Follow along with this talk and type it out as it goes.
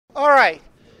All right.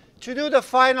 To do the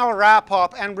final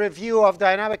wrap-up and review of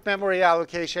dynamic memory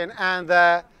allocation and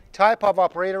the type of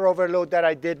operator overload that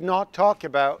I did not talk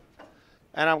about,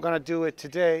 and I'm going to do it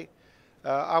today,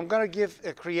 I'm going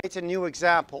to create a new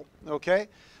example, okay?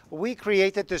 We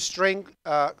created the string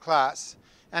class.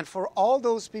 And for all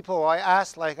those people I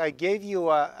asked, like I gave you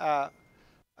a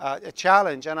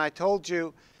challenge, and I told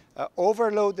you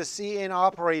overload the cin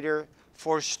operator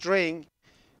for string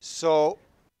so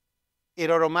it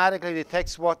automatically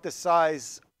detects what the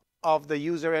size of the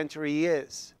user entry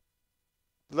is.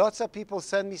 Lots of people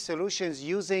send me solutions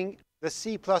using the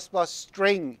C++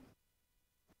 string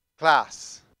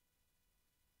class.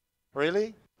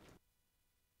 Really?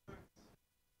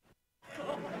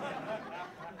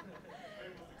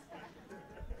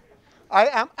 I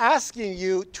am asking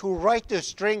you to write the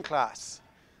string class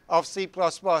of C++,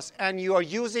 and you are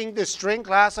using the string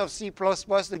class of C++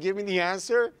 to give me the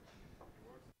answer?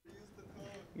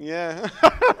 Yeah.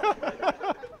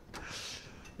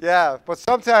 Yeah, but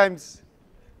sometimes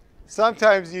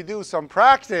you do some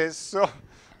practice, so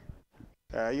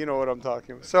you know what I'm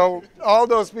talking about. So all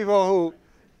those people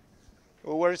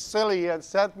who were silly and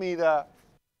sent me the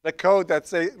code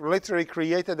that literally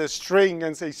created a string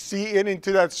and say cin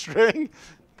into that string,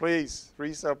 please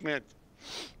resubmit.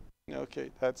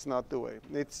 Okay, that's not the way.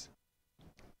 It's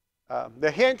the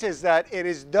hint is that it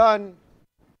is done.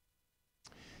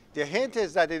 The hint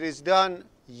is that it is done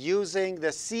using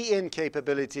the cin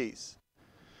capabilities.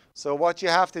 So what you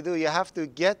have to do, you have to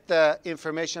get the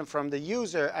information from the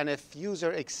user, and if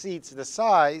user exceeds the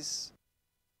size,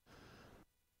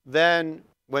 then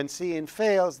when cin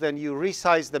fails, then you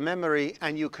resize the memory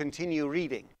and you continue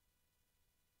reading.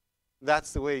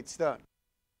 That's the way it's done.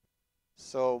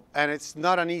 So, and it's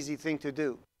not an easy thing to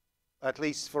do, at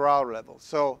least for our level.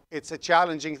 So it's a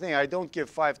challenging thing. I don't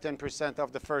give 5–10%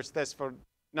 of the first test for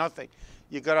nothing.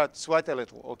 You got to sweat a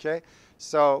little, okay?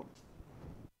 So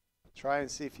try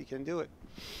and see if you can do it.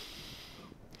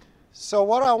 So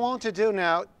what I want to do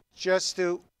now, just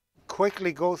to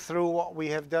quickly go through what we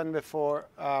have done before.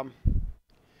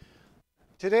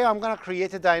 Today I'm going to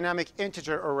create a dynamic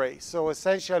integer array. So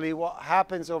essentially what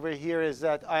happens over here is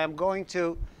that I am going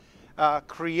to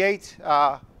create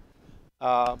a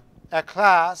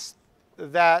class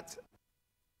that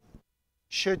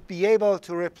should be able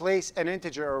to replace an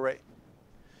integer array.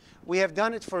 We have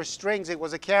done it for strings. It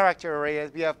was a character array.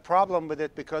 We have a problem with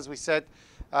it because we said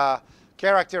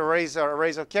character arrays are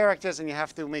arrays of characters, and you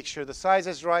have to make sure the size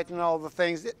is right and all the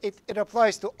things. It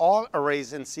applies to all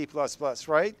arrays in C++,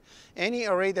 right? Any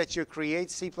array that you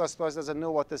create, C++ doesn't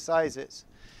know what the size is.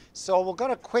 So we're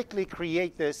going to quickly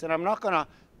create this, and I'm not going to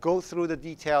go through the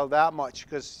detail that much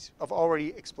because I've already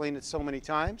explained it so many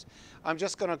times. I'm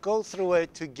just going to go through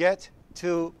it to get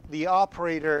to the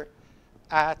operator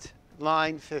at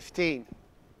line 15.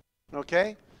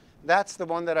 Okay? That's the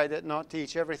one that I did not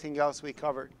teach. Everything else we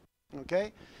covered.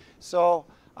 Okay? So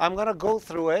I'm going to go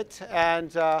through it,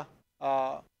 and we're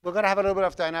going to have a little bit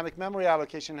of dynamic memory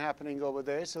allocation happening over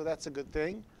there, so that's a good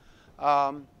thing.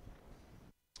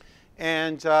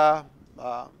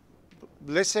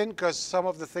 Listen, because some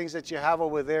of the things that you have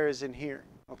over there is in here.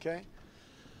 Okay?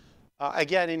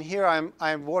 Again, in here,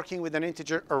 I'm working with an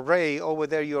integer array. Over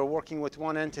there, you're working with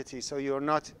one entity, so you're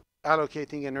not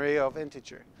allocating an array of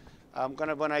integer.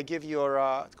 When I give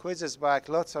your quizzes back,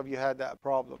 lots of you had that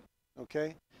problem.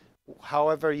 Okay?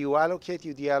 However you allocate,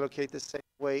 you deallocate the same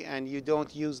way, and you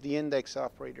don't use the index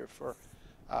operator for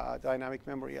dynamic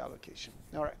memory allocation.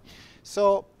 All right.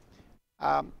 So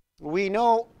we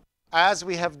know, as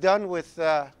we have done with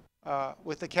the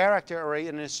character array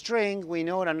in a string, we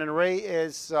know that an array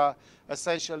is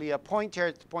essentially a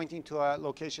pointer pointing to a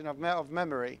location of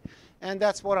memory. And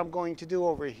that's what I'm going to do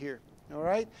over here. All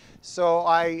right? So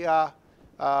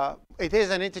it is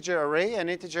an integer array. An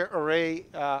integer array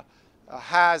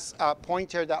has a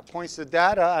pointer that points to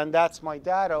data, and that's my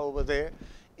data over there.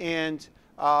 And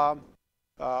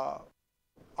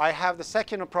I have the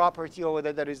second property over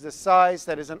there that is the size.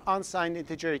 That is an unsigned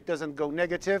integer. It doesn't go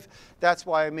negative. That's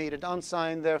why I made it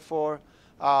unsigned. Therefore,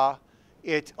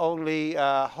 it only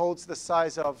holds the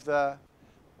size of the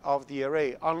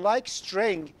array. Unlike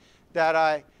string,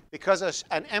 because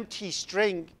an empty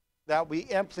string that we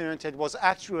implemented was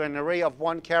actually an array of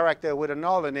one character with a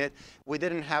null in it, we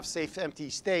didn't have safe empty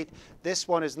state. This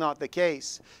one is not the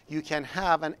case. You can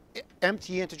have an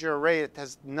empty integer array that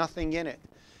has nothing in it.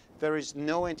 There is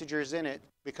no integers in it.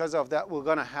 Because of that, we're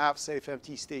going to have safe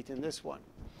empty state in this one.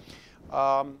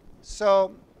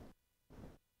 So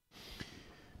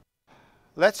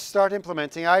let's start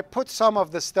implementing. I put some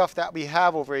of the stuff that we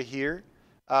have over here.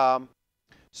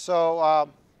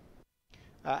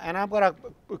 And I'm going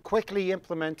to quickly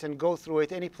implement and go through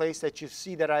it. Any place that you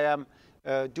see that I am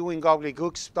doing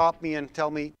gobbledygook, stop me and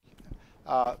tell me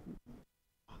how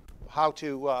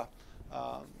to,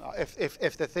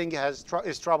 if the thing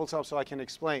is troublesome, so I can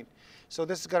explain. So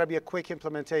this is going to be a quick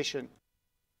implementation.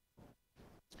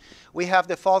 We have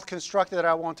the default constructor that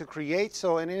I want to create.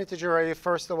 So in an integer array,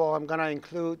 first of all, I'm going to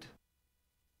include,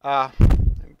 let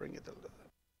me bring it a little bit.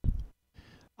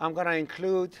 I'm going to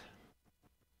include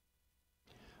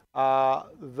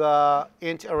the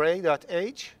int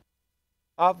array.h.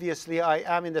 Obviously,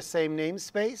 I am in the same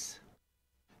namespace.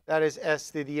 That is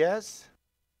stds.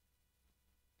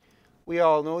 We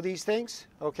all know these things,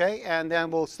 okay? And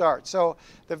then we'll start. So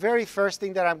the very first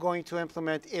thing that I'm going to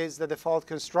implement is the default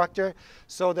constructor.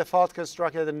 So default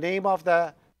constructor, the name of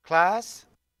the class,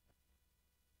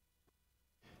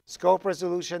 scope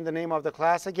resolution, the name of the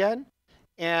class again,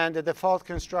 and the default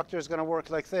constructor is going to work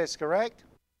like this, correct?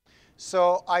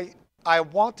 So I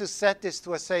want to set this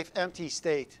to a safe empty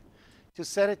state. To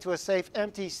set it to a safe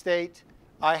empty state,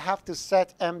 I have to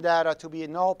set mdata to be a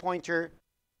null pointer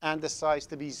and the size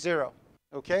to be 0.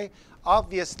 Okay?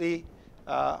 Obviously,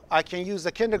 I can use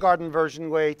the kindergarten version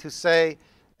way to say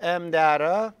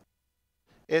mdata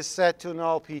is set to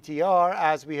null PTR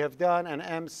as we have done, and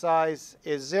m size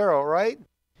is 0, right?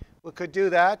 We could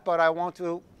do that, but I want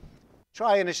to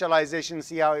try initialization,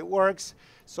 see how it works.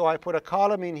 So I put a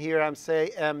column in here and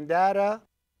say mdata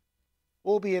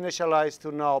will be initialized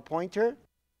to null pointer.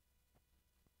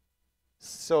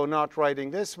 So not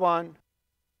writing this one.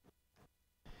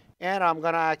 And I'm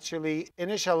going to actually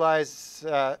initialize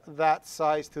that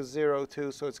size to 0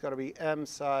 too. So it's going to be m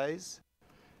size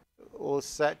will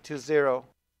set to 0.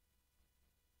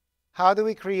 How do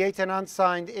we create an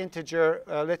unsigned integer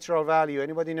literal value?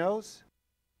 Anybody knows?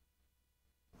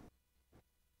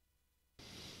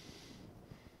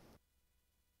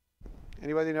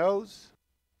 Anybody knows?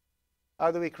 How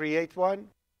do we create one?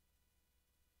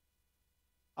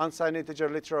 Unsigned integer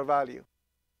literal value.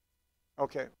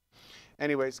 Okay.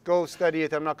 Anyways, go study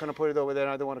it. I'm not going to put it over there.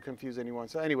 I don't want to confuse anyone.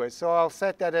 So anyways, so I'll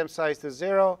set that m size to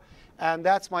 0. And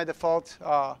that's my default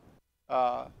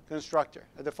constructor.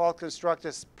 The default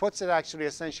constructor puts it actually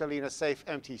essentially in a safe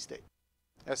empty state.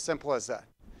 As simple as that.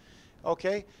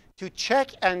 Okay. To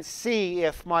check and see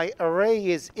if my array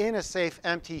is in a safe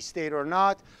empty state or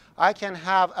not, I can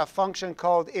have a function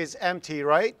called isEmpty,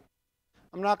 right?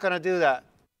 I'm not going to do that.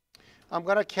 I'm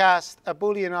going to cast a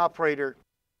Boolean operator.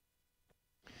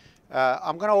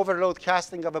 I'm going to overload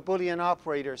casting of a Boolean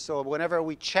operator. So whenever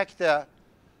we check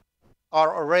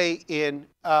our array in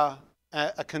a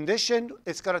condition,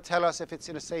 it's going to tell us if it's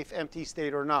in a safe empty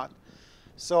state or not.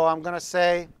 So I'm going to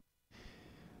say,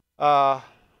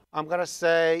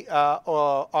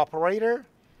 operator,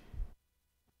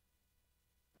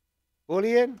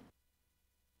 Boolean,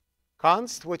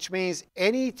 const, which means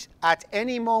at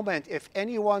any moment, if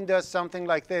anyone does something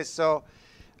like this, so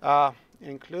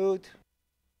include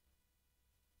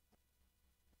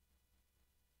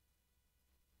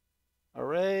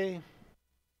array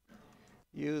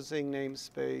using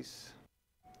namespace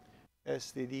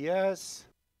stds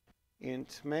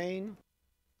int main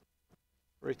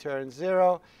return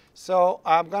 0. So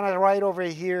I'm going to write over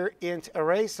here int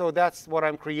array. So that's what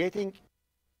I'm creating.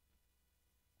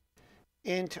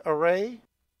 Int array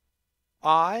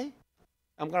I.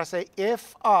 I'm going to say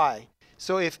if I.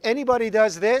 So if anybody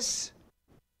does this,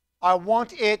 I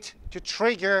want it to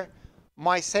trigger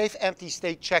my safe empty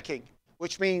state checking,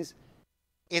 which means,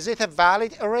 is it a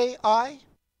valid array I?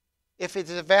 If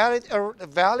it's a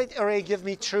valid array, give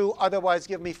me true. Otherwise,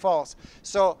 give me false.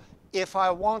 So if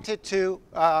I wanted to,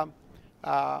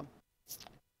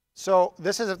 so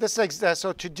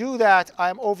so to do that,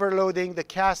 I'm overloading the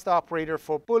cast operator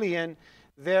for Boolean.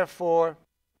 Therefore,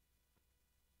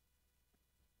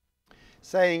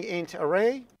 saying int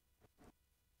array,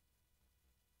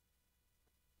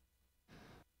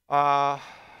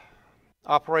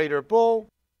 operator bool,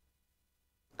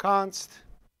 const,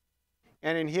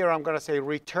 and in here I'm going to say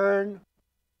return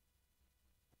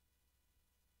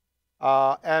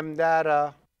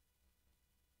mdata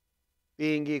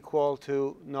being equal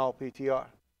to null PTR.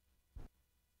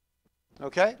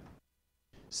 Okay?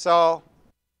 So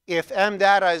if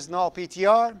mdata is null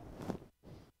PTR,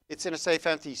 it's in a safe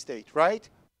empty state, right?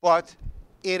 But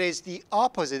it is the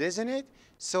opposite, isn't it?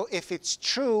 So if it's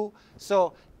true,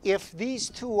 so if these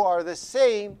two are the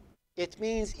same, it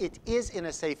means it is in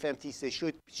a safe empty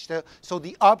state. So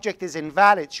the object is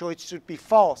invalid, so it should be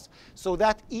false. So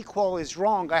that equal is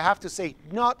wrong. I have to say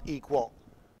not equal.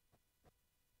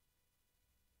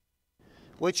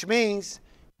 Which means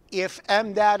if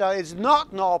M data is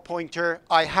not null pointer,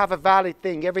 I have a valid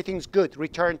thing. Everything's good.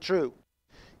 Return true.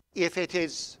 If it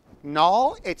is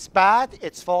null, it's bad.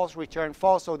 It's false. Return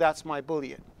false. So that's my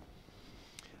Boolean.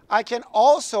 I can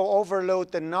also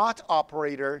overload the not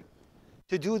operator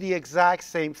to do the exact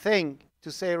same thing,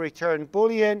 to say return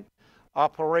Boolean,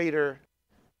 operator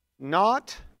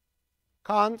not,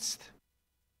 const,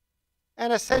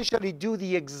 and essentially do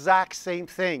the exact same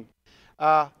thing,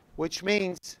 which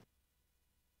means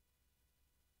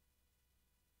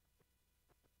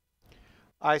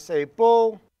I say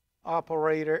bool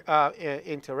operator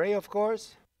int array, of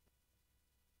course,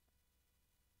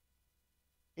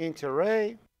 int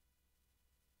array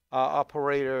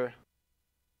operator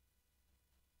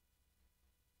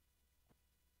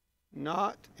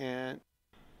not and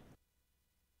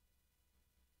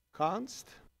const.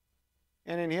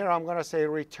 And in here, I'm going to say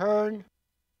return.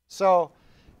 So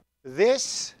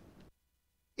this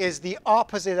is the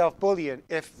opposite of Boolean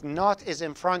if not is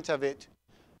in front of it.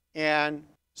 And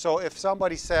so if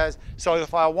somebody says, so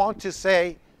if I want to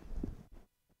say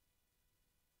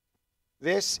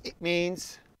this, it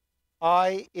means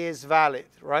I is valid,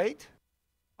 right?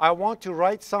 I want to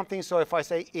write something. So if I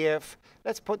say if,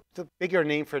 let's put the bigger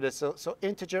name for this. So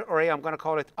integer array, I'm going to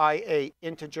call it IA,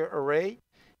 integer array.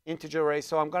 Integer array.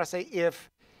 So I'm going to say if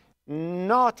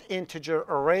not integer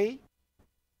array,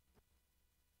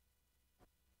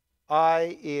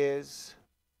 I is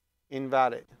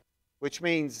invalid, which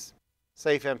means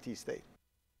safe empty state.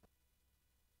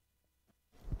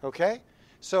 Okay?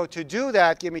 So to do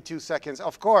that, give me 2 seconds.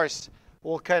 Of course,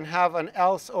 we can have an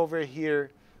else over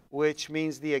here, which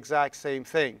means the exact same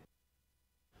thing.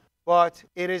 But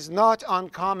it is not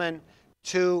uncommon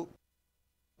to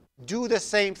do the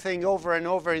same thing over and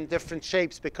over in different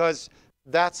shapes, because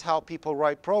that's how people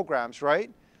write programs,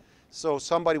 right? So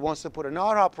somebody wants to put an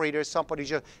OR operator, somebody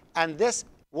just, and this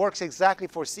works exactly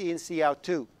for C in, C out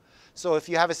too. So if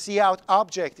you have a C out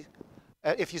object,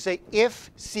 if you say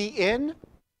if C in,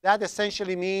 that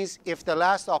essentially means if the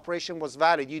last operation was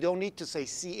valid. You don't need to say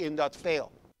C in dot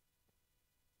fail.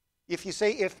 If you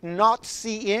say if not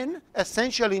C in,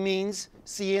 essentially means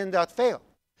C in dot fail.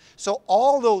 So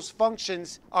all those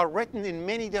functions are written in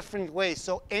many different ways.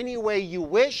 So any way you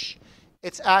wish,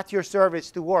 it's at your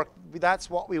service to work. That's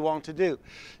what we want to do.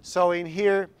 So in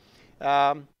here,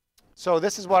 so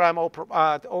this is what I'm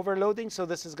overloading. So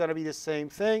this is going to be the same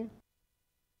thing.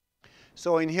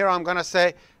 So in here, I'm going to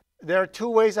say there are 2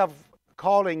 ways of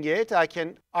calling it. I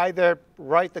can either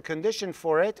write the condition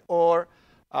for it, or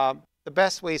the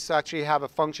best way is to actually have a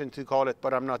function to call it,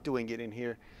 but I'm not doing it in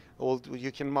here.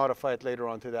 You can modify it later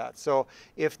on to that. So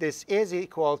if this is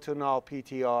equal to null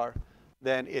PTR,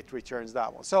 then it returns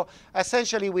that one. So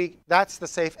essentially, that's the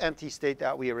safe empty state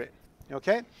that we are in.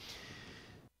 Okay?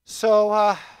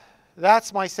 So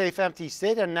that's my safe empty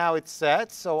state, and now it's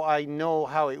set, so I know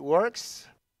how it works.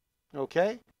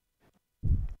 Okay?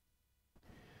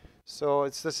 So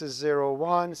this is 0,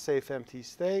 1, safe empty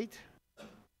state.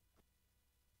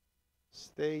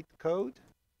 State code.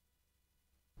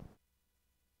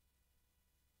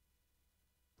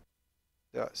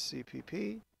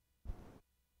 .cpp.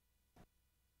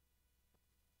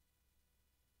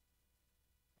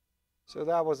 So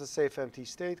that was the safe empty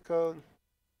state code.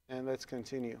 And let's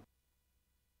continue.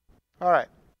 All right.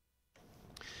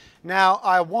 Now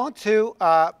I want to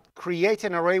create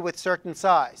an array with certain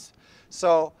size.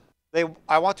 So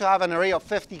I want to have an array of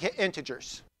 50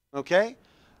 integers. Okay?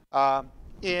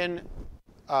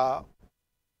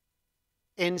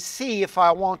 In C, if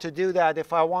I want to do that,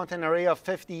 if I want an array of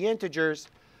 50 integers,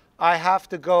 I have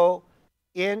to go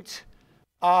int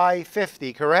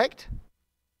I50, correct?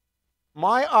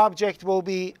 My object will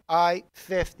be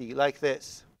I50, like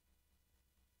this.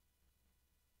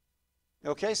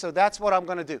 Okay, so that's what I'm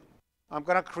going to do. I'm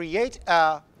going to create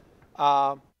a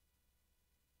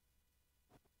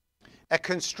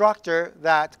constructor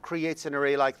that creates an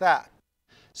array like that.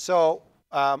 So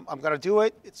I'm going to do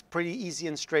it. It's pretty easy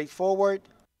and straightforward.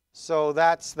 So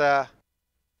that's the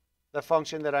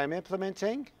function that I'm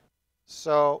implementing.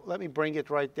 So let me bring it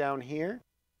right down here.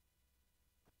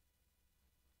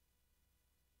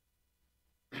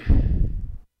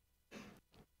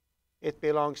 It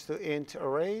belongs to int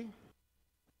array.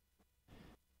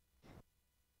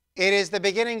 It is the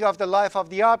beginning of the life of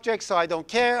the object, so I don't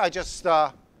care. I just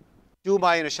do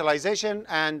my initialization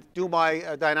and do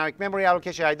my dynamic memory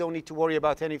allocation. I don't need to worry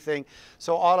about anything.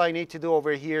 So all I need to do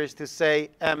over here is to say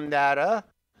mdata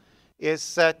is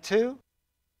set to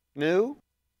new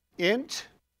int,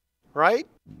 right?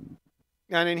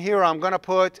 And in here, I'm going to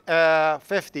put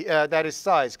 50. That is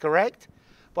size, correct?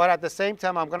 But at the same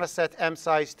time, I'm going to set m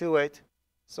size to it.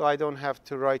 so I don't have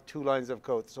to write 2 lines of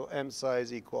code. So M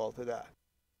size equal to that.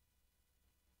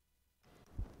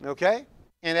 Okay?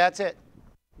 And that's it.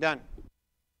 Done.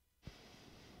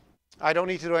 I don't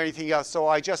need to do anything else. So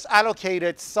I just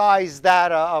allocated size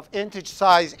data of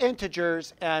size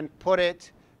integers and put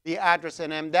it, the address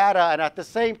in M data. And at the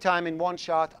same time, in one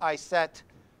shot, I set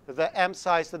the M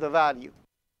size to the value.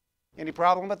 Any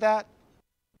problem with that?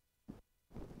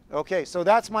 OK, so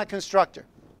that's my constructor.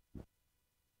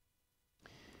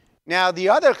 Now, the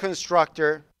other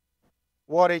constructor,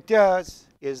 what it does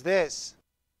is this.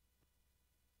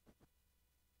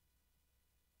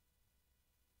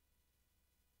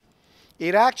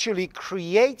 It actually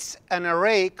creates an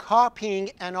array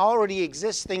copying an already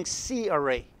existing C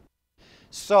array.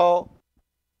 So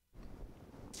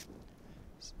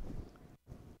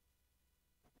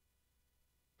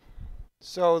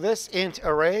this int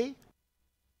array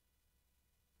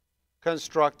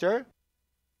constructor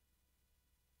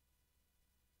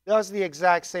does the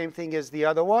exact same thing as the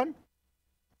other one.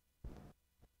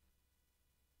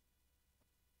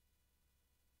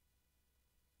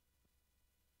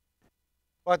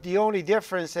 But the only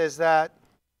difference is that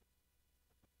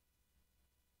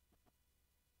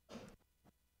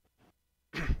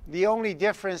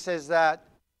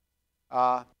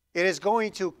it is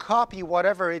going to copy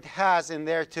whatever it has in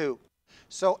there too.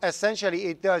 So essentially,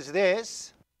 it does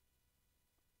this,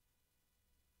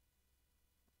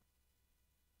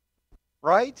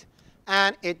 right?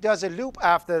 And it does a loop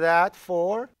after that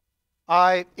for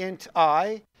int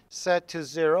I set to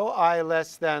 0, I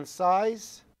less than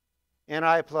size, and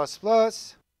I plus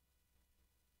plus,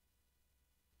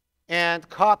 and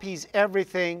copies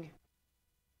everything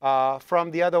from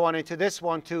the other one into this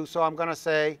one too. So I'm going to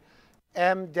say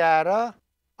M data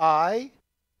I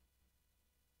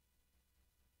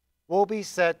will be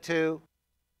set to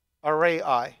array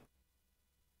I,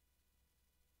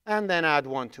 and then add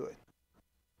 1 to it.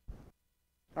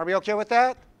 Are we OK with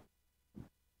that?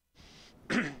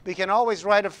 We can always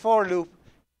write a for loop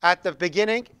at the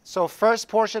beginning. So first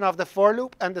portion of the for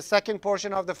loop and the second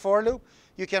portion of the for loop,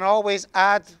 you can always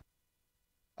add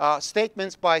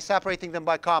statements by separating them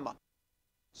by comma.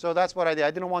 So that's what I did.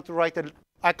 I didn't want to write it.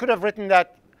 I could have written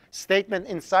that statement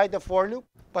inside the for loop,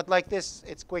 but like this,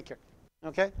 it's quicker.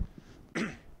 OK?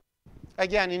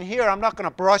 Again, in here, I'm not going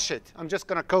to brush it. I'm just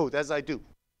going to code as I do.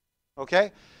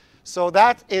 OK? So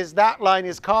that line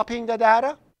is copying the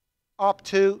data up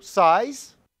to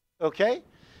size. OK?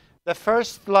 The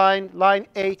first line, line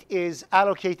 8, is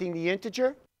allocating the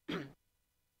integer,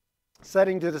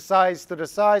 setting to the size,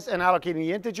 and allocating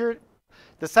the integer.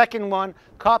 The second one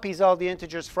copies all the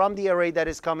integers from the array that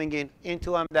is coming in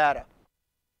into M data.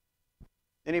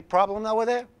 Any problem over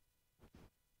there?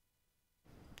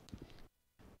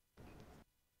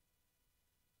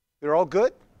 You're all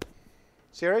good?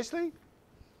 Seriously?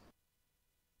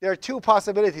 There are 2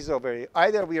 possibilities over here.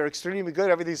 Either we are extremely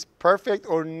good, everything's perfect,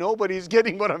 or nobody's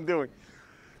getting what I'm doing.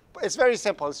 But it's very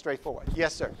simple and straightforward.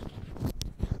 Yes, sir.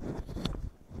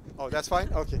 Oh, that's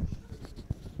fine? OK.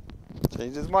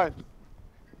 Change his mind.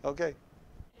 OK.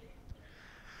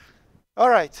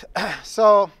 All right.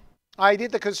 So I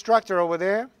did the constructor over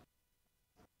there.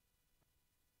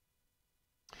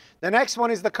 The next one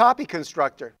is the copy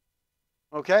constructor.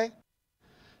 OK?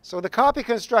 So the copy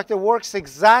constructor works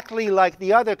exactly like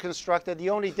the other constructor. The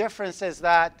only difference is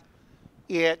that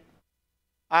it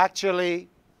actually,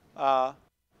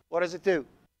 what does it do?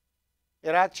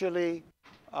 It actually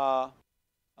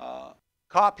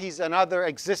copies another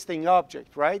existing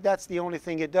object, right? That's the only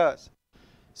thing it does.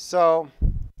 So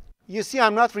you see,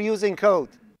 I'm not reusing code.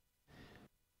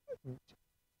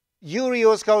 You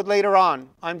reuse code later on.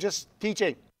 I'm just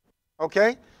teaching.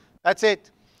 OK? That's it.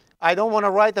 I don't want to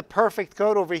write the perfect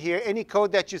code over here. Any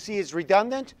code that you see is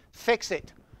redundant, fix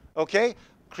it. OK?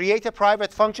 Create a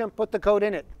private function, put the code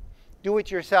in it. Do it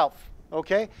yourself.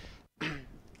 OK?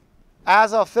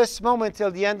 As of this moment till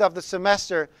the end of the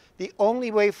semester, the only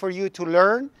way for you to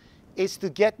learn is to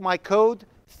get my code,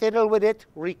 fiddle with it,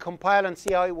 recompile, and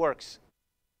see how it works.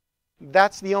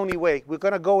 That's the only way. We're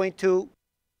going to go into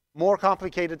more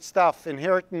complicated stuff,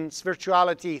 inheritance,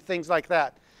 virtuality, things like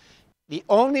that. The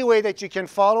only way that you can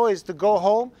follow is to go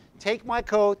home, take my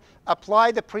code,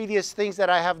 apply the previous things that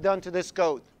I have done to this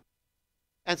code,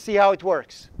 and see how it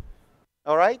works.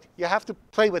 All right? You have to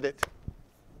play with it.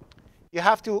 You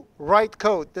have to write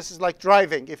code. This is like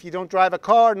driving. If you don't drive a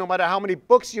car, no matter how many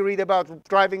books you read about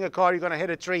driving a car, you're going to hit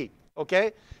a tree.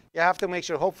 OK? You have to make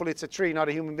sure, hopefully, it's a tree, not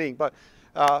a human being. But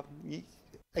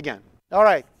again, all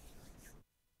right.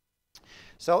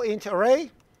 So int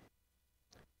array.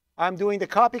 I'm doing the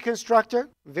copy constructor.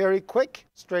 Very quick,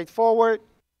 straightforward.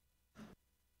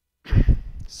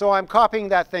 So I'm copying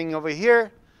that thing over here.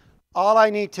 All I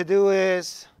need to do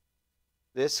is,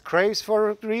 this craves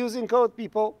for reusing code,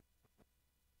 people.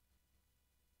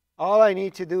 All I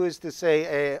need to do is to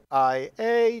say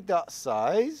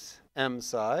IA.size, M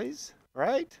size,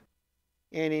 right?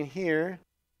 And in here,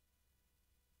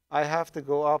 I have to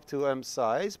go up to M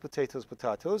size, potatoes,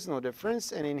 potatoes, no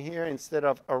difference. And in here, instead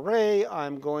of array,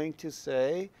 I'm going to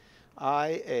say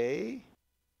IA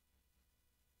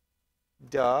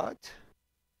dot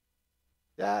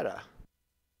data.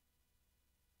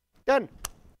 Done.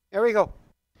 There we go.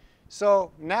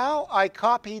 So now I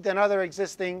copied another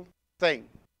existing thing.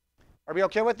 Are we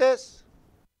okay with this?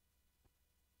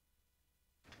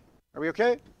 Are we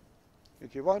okay?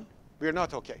 UK1? We're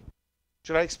not okay.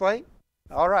 Should I explain?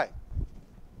 All right.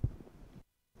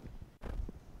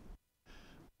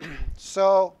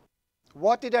 So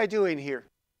what did I do in here?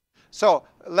 So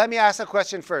let me ask a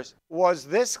question first. Was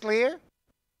this clear?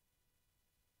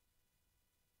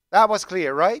 That was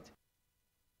clear, right?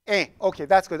 Okay,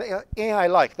 that's good. I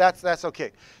like. That's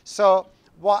okay. So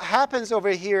what happens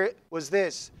over here was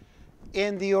this.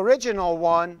 In the original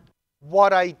one,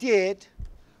 what I did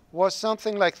was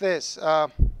something like this.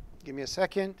 Give me a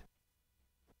second.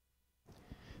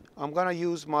 I'm going to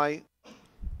use my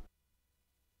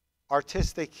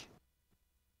artistic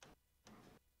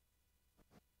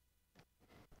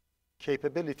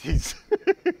capabilities.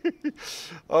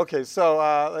 Okay, so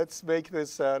let's make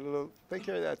this a little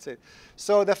thicker. That's it.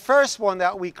 So the first one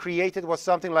that we created was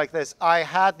something like this. I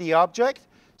had the object,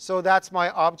 so that's my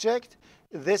object.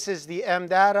 This is the M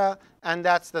data, and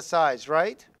that's the size,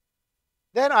 right?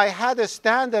 Then I had a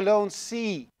standalone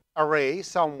C array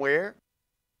somewhere.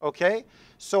 Okay,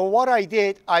 so what I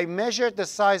did, I measured the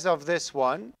size of this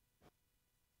one.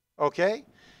 Okay,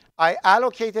 I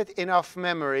allocated enough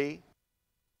memory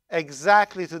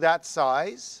exactly to that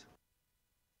size.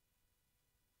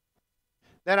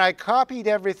 Then I copied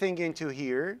everything into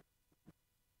here.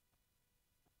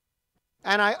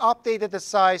 And I updated the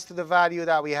size to the value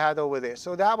that we had over there.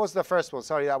 So that was the first one.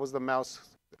 Sorry, that was the mouse.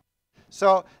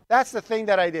 So that's the thing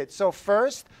that I did. So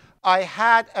first, I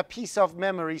had a piece of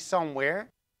memory somewhere.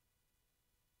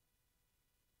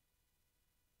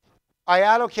 I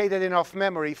allocated enough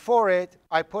memory for it.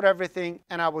 I put everything,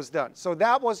 and I was done. So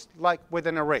that was like with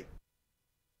an array.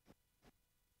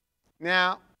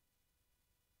 Now,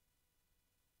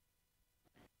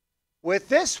 with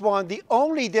this one, the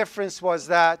only difference was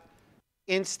that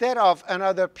instead of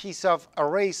another piece of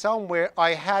array somewhere,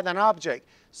 I had an object.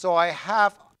 So I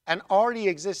have an already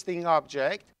existing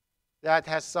object that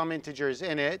has some integers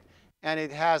in it, and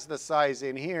it has the size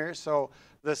in here. So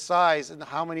the size and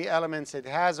how many elements it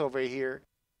has over here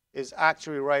is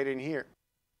actually right in here.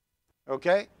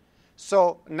 Okay?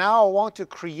 So now I want to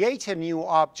create a new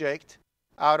object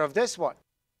out of this one.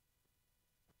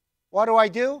 What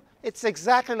do? It's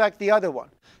exactly like the other one.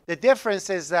 The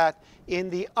difference is that in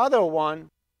the other one,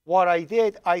 what I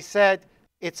did, I said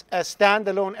it's a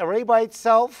standalone array by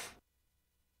itself,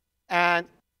 and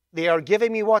they are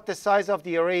giving me what the size of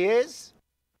the array is,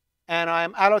 and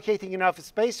I'm allocating enough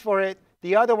space for it.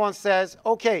 The other one says,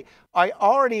 okay, I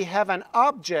already have an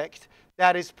object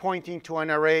that is pointing to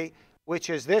an array, which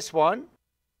is this one.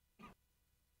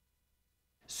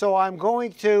 So I'm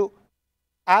going to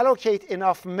allocate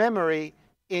enough memory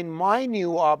in my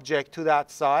new object to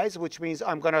that size, which means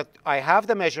I have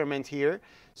the measurement here,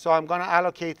 so I'm going to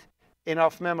allocate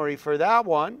enough memory for that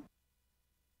one.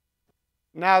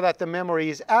 Now that the memory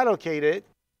is allocated,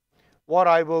 what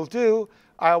I will do,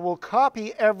 I will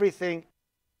copy everything.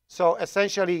 So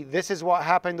essentially, this is what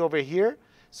happened over here.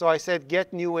 So I said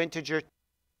get new integer.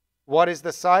 What is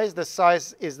the size? The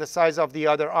size is the size of the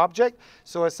other object.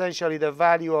 So essentially, the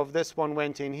value of this one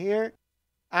went in here,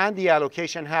 and the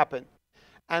allocation happened.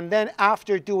 And then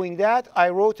after doing that, I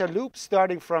wrote a loop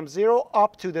starting from 0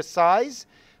 up to the size.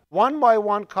 One by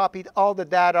one, copied all the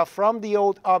data from the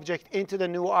old object into the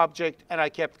new object, and I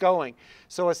kept going.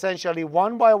 So essentially,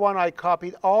 one by one, I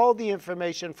copied all the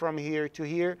information from here to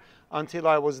here until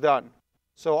I was done.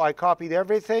 So I copied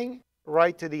everything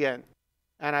right to the end,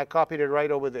 and I copied it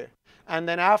right over there. And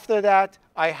then after that,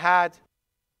 I had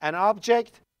an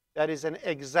object that is an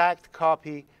exact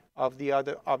copy of the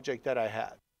other object that I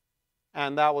had.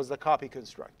 And that was the copy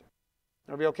constructor.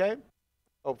 Are we okay?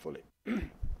 Hopefully.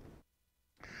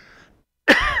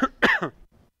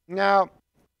 Now,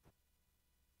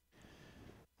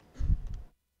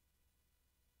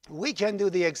 we can do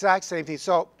the exact same thing.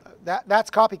 So that's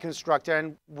copy constructor.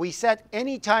 And we said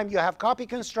anytime you have copy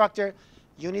constructor,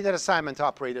 you need an assignment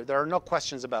operator. There are no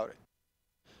questions about it.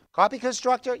 Copy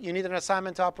constructor, you need an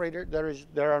assignment operator.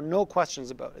 There are no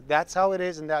questions about it. That's how it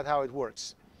is, and that's how it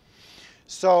works.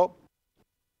 So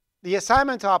the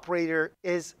assignment operator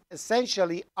is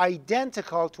essentially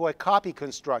identical to a copy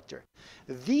constructor.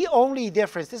 The only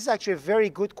difference, this is actually a very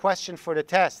good question for the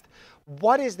test.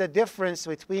 What is the difference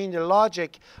between the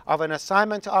logic of an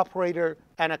assignment operator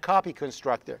and a copy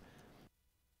constructor?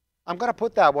 I'm going to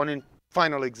put that one in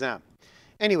final exam.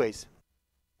 Anyways,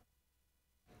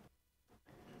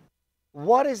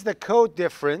 what is the code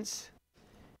difference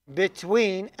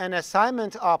between an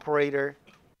assignment operator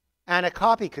and a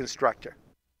copy constructor?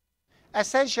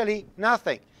 Essentially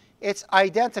nothing. It's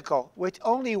identical with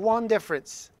only one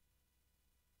difference.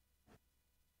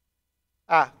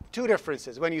 Two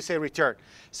differences when you say return.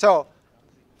 So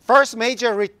first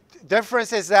major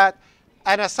difference is that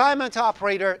an assignment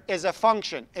operator is a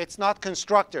function. It's not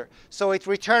constructor. So it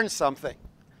returns something,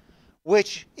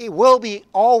 which it will be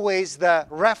always the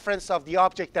reference of the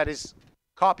object that is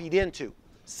copied into,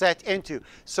 set into.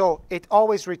 So it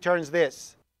always returns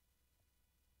this.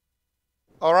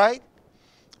 All right?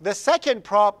 The second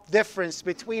difference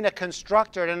between a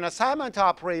constructor and an assignment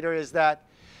operator is that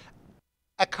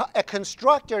a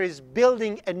constructor is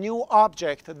building a new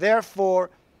object.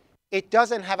 Therefore, it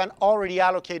doesn't have an already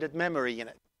allocated memory in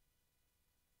it.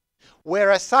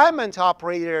 Where assignment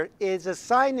operator is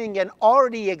assigning an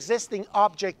already existing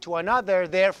object to another.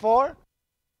 Therefore,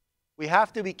 we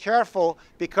have to be careful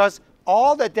because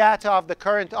all the data of the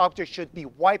current object should be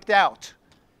wiped out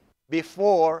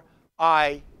before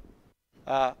I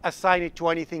assign it to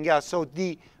anything else. So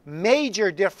the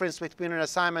major difference between an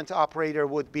assignment operator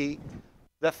would be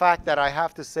the fact that I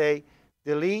have to say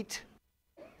delete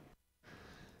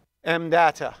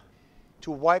mdata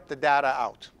to wipe the data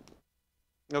out.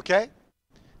 Okay?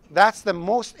 That's the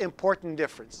most important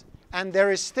difference. And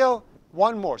there is still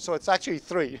one more. So it's actually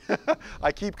three.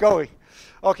 I keep going.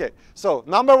 Okay. So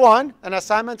number one, an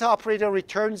assignment operator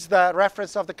returns the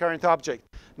reference of the current object.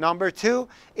 Number two,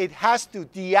 it has to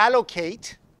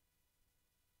deallocate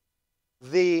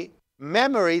the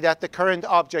memory that the current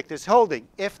object is holding.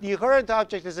 If the current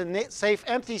object is in a safe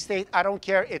empty state, I don't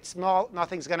care. It's small.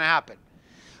 Nothing's going to happen.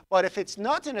 But if it's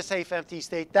not in a safe empty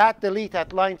state, that delete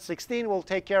at line 16 will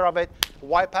take care of it,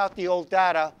 wipe out the old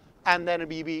data, and then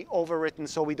it'll be overwritten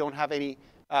so we don't have any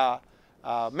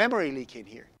memory leak in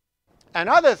here.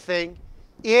 Another thing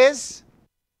is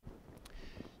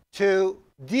to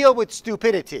deal with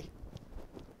stupidity.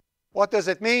 What does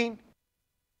it mean?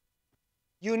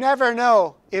 You never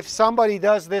know if somebody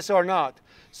does this or not.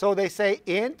 So they say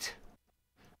int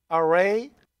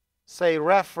array, say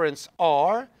reference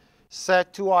R,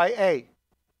 set to IA.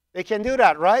 They can do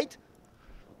that, right?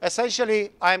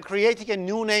 Essentially, I'm creating a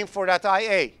new name for that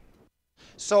IA.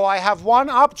 So I have one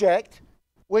object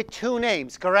with two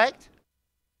names, correct?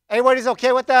 Everybody's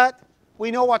okay with that?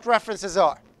 We know what references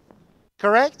are,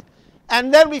 correct?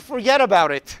 And then we forget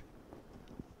about it.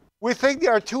 We think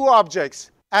there are two objects.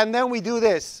 And then we do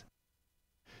this.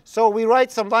 So we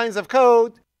write some lines of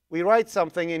code. We write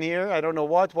something in here. I don't know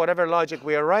what, whatever logic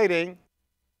we are writing.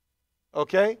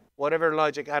 OK? Whatever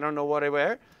logic, I don't know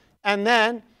whatever. And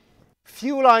then a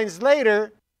few lines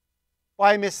later,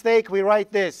 by mistake, we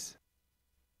write this.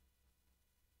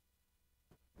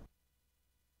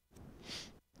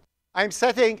 I'm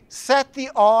setting set the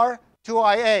R to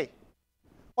IA.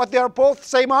 But they are both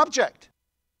same object.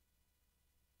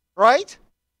 Right?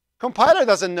 Compiler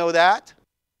doesn't know that.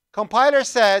 Compiler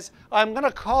says, I'm going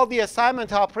to call the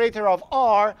assignment operator of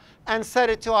R and set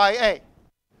it to IA.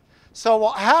 So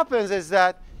what happens is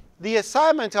that the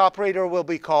assignment operator will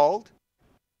be called.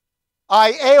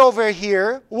 IA over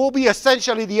here will be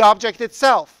essentially the object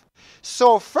itself.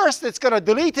 So first it's going to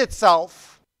delete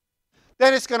itself.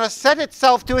 Then it's going to set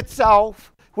itself to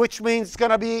itself, which means it's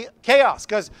going to be chaos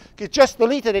because it just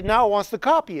deleted it. Now it wants to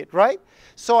copy it, right?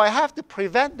 So I have to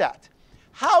prevent that.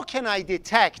 How can I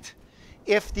detect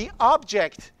if the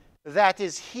object that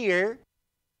is here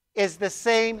is the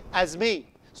same as me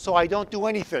so I don't do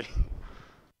anything?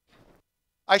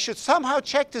 I should somehow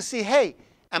check to see, hey,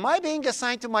 am I being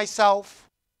assigned to myself?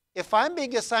 If I'm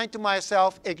being assigned to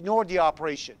myself, ignore the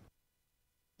operation.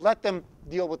 Let them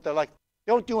deal with the,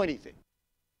 don't do anything.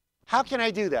 How can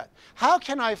I do that? How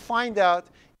can I find out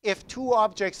if two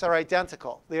objects are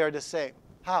identical? They are the same.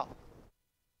 How?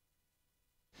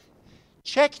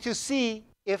 Check to see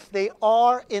if they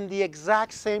are in the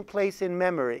exact same place in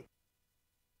memory.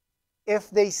 If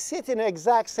they sit in the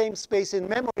exact same space in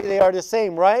memory, they are the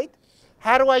same, right?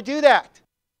 How do I do that?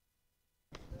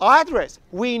 Address.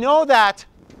 We know that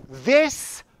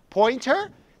this pointer,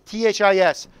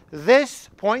 THIS, this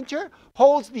pointer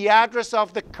holds the address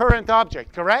of the current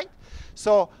object, correct?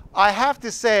 So I have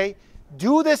to say,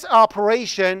 do this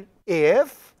operation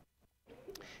if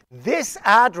this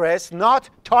address, not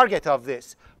target of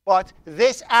this, but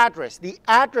this address, the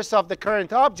address of the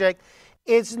current object,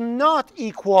 is not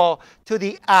equal to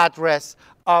the address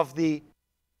of the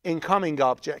incoming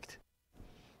object.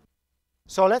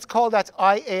 So let's call that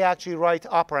IA actually right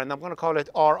operand. I'm going to call it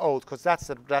RO because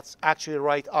that's actually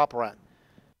right operand.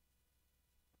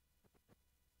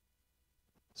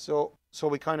 So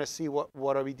we kind of see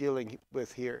what are we dealing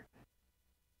with here.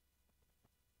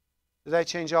 Did I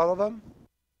change all of them?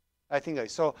 I think I.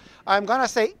 So I'm going to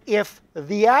say if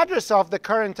the address of the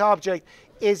current object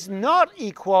is not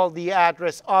equal the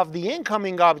address of the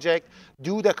incoming object,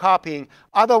 do the copying.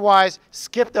 Otherwise,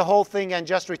 skip the whole thing and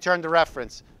just return the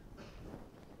reference.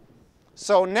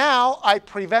 So now I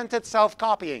prevented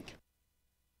self-copying.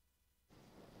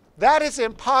 That is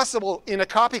impossible in a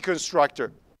copy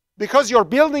constructor because you're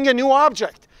building a new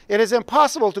object. It is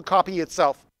impossible to copy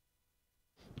itself.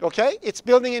 Okay? It's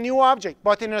building a new object.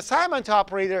 But in an assignment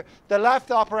operator, the left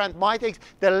operand might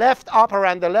the left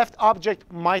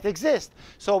object might exist.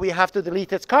 So we have to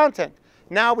delete its content.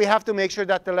 Now we have to make sure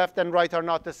that the left and right are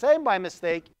not the same by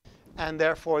mistake, and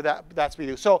therefore that's what we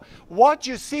do. So what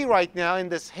you see right now in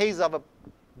this haze of a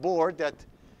board that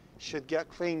should get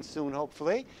cleaned soon,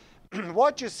 hopefully,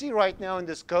 what you see right now in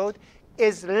this code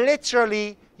is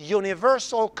literally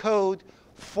universal code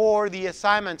for the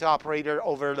assignment operator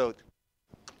overload.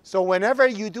 So whenever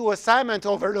you do assignment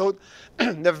overload,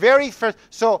 the very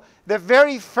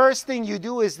first thing you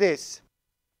do is this.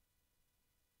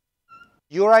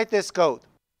 You write this code.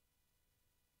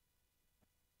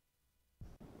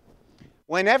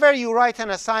 Whenever you write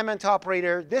an assignment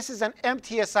operator, this is an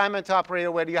empty assignment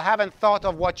operator where you haven't thought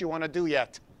of what you want to do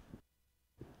yet.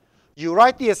 You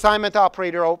write the assignment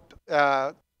operator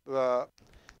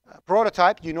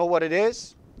prototype. You know what it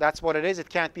is. That's what it is. It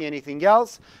can't be anything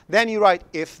else. Then you write,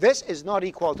 if this is not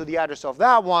equal to the address of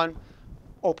that one,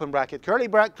 open bracket, curly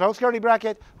bracket, close curly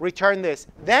bracket, return this.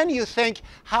 Then you think,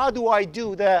 how do I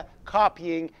do the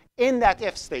copying in that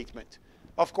if statement?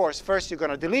 Of course, first you're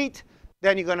going to delete.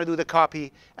 Then you're going to do the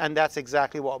copy. And that's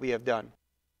exactly what we have done.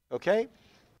 OK?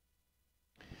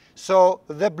 So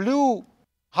the blue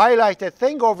highlighted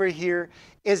thing over here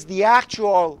is the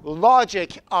actual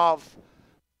logic of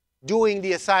doing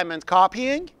the assignment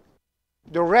copying.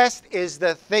 The rest is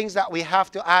the things that we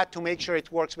have to add to make sure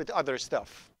it works with other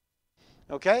stuff.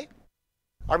 OK?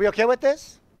 Are we OK with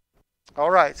this? All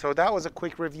right. So that was a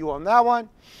quick review on that one.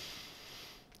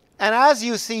 And as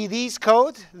you see, these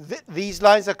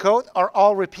lines of code are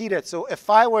all repeated. So if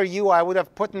I were you, I would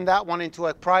have put that one into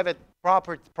a private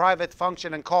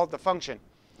function and called the function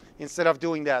instead of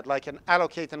doing that, like an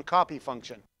allocate and copy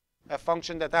function, a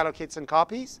function that allocates and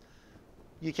copies.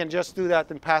 You can just do that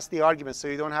and pass the argument, so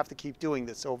you don't have to keep doing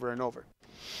this over and over.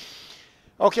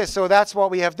 OK, so that's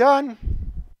what we have done.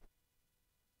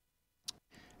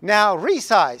 Now,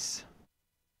 resize.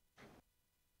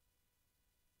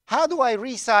 How do I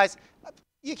resize?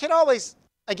 You can always,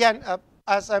 again,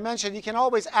 as I mentioned, you can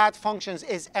always add functions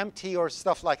is empty or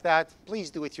stuff like that. Please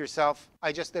do it yourself.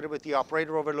 I just did it with the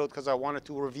operator overload because I wanted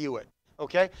to review it.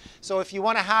 OK? So if you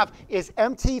want to have is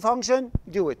empty function,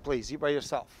 do it, please, by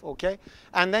yourself. OK?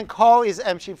 And then call is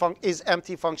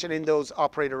empty function in those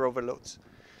operator overloads.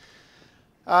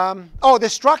 Oh,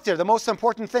 destructor, the most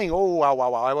important thing. Oh,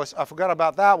 wow. I forgot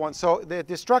about that one. So the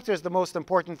destructor is the most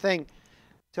important thing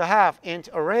to have. Int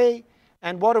array.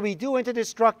 And what do we do into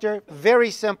destructor?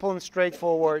 Very simple and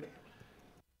straightforward.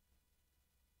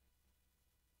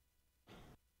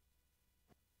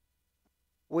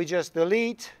 We just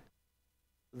delete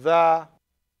the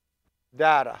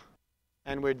data,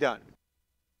 and we're done.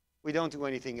 We don't do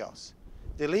anything else.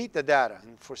 Delete the data.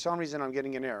 And for some reason, I'm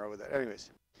getting an error with that. Anyways,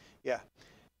 yeah.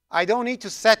 I don't need to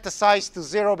set the size to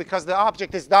 0 because the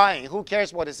object is dying. Who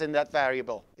cares what is in that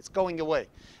variable? It's going away.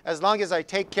 As long as I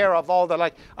take care of all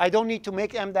the, I don't need to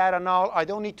make mdata null. I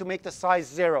don't need to make the size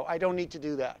 0. I don't need to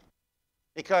do that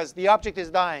because the object is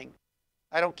dying.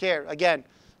 I don't care. Again,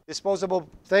 disposable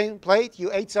plate,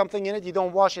 you ate something in it, you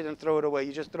don't wash it and throw it away.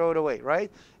 You just throw it away, right?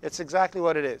 It's exactly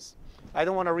what it is. I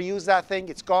don't want to reuse that thing.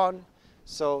 It's gone.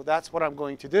 So that's what I'm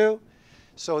going to do.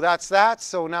 So that's that.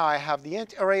 So now I have the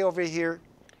int array over here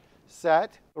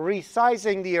set,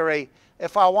 resizing the array.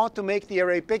 If I want to make the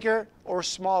array bigger or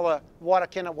smaller, what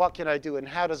can I do and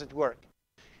how does it work?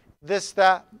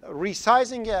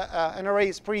 Resizing an array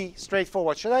is pretty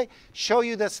straightforward. Should I show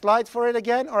you the slide for it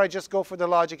again, or I just go for the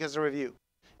logic as a review?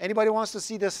 Anybody wants to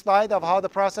see this slide of how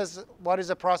what is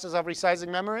the process of resizing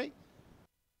memory?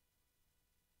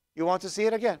 You want to see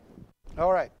it again?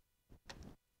 All right.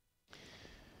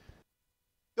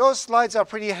 Those slides are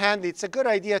pretty handy. It's a good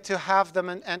idea to have them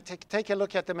and to take a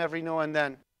look at them every now and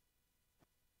then.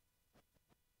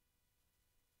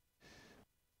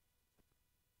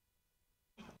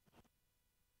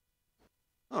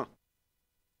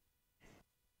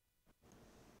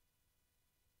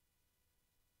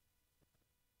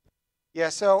 Yeah,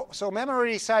 so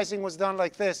memory resizing was done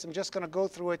like this. I'm just going to go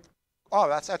through it. Oh,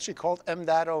 that's actually called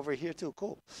MDATA over here too.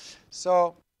 Cool.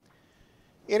 So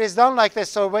it is done like this.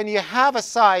 So when you have a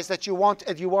size that you want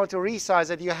to resize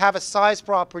it, you have a size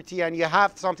property and you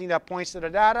have something that points to the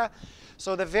data.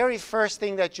 So the very first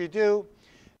thing that you do,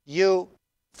 you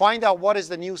find out what is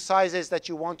the new sizes that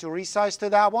you want to resize to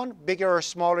that one. Bigger or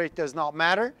smaller, it does not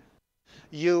matter.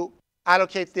 You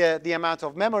allocate the amount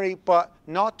of memory, but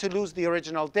not to lose the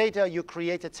original data. You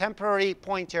create a temporary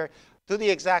pointer to the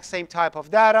exact same type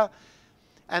of data.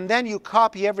 And then you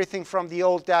copy everything from the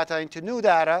old data into new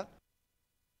data.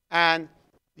 And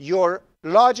your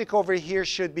logic over here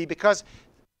should be, because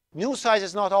new size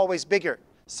is not always bigger.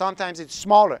 Sometimes it's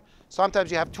smaller.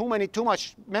 Sometimes you have too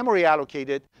much memory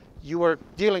allocated. You were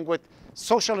dealing with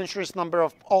social insurance number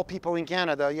of all people in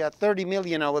Canada. You had 30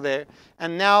 million over there.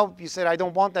 And now you said, I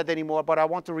don't want that anymore, but I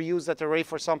want to reuse that array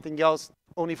for something else,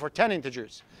 only for 10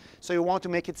 integers. So you want to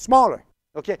make it smaller.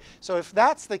 Okay, so if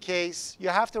that's the case, you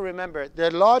have to remember the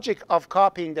logic of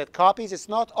copying that copies is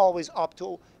not always up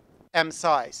to M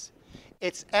size.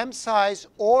 It's M size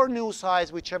or new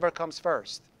size, whichever comes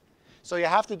first. So you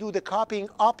have to do the copying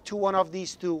up to one of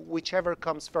these two, whichever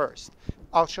comes first.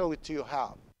 I'll show it to you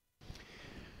how.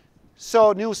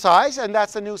 So new size, and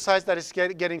that's the new size that is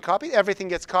getting copied. Everything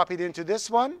gets copied into this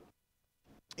one,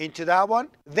 into that one.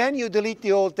 Then you delete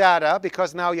the old data,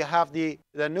 because now you have the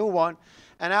new one.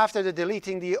 And after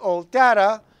deleting the old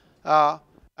data,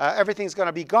 everything's going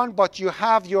to be gone, but you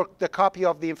have the copy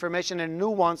of the information in a new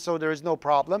one, so there is no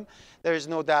problem. There is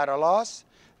no data loss.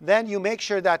 Then you make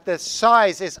sure that the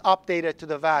size is updated to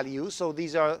the value. So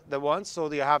these are the ones,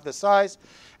 so you have the size.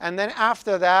 And then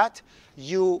after that,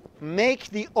 you make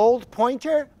the old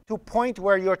pointer to point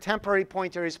where your temporary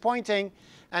pointer is pointing.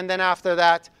 And then after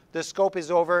that, the scope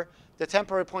is over. The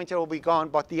temporary pointer will be gone,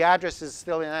 but the address is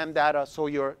still in MData, so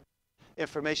your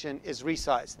information is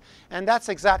resized. And that's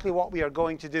exactly what we are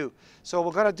going to do. So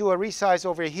we're going to do a resize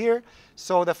over here.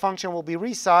 So the function will be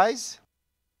resize,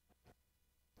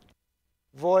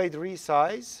 void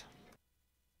resize,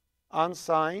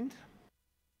 unsigned,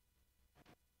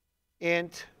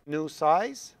 int new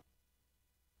size.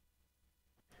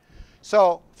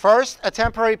 So first, a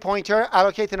temporary pointer,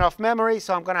 allocate enough memory.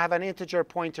 So I'm going to have an integer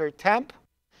pointer temp,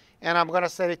 and I'm going to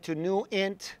set it to new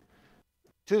int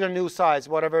to the new size,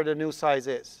 whatever the new size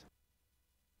is.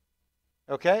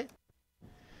 Okay?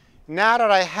 Now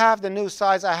that I have the new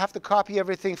size, I have to copy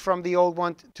everything from the old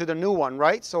one to the new one,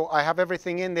 right? So I have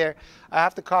everything in there. I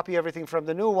have to copy everything from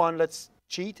the new one. Let's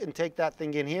cheat and take that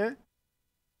thing in here.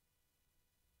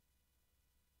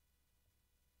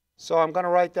 So I'm going to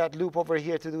write that loop over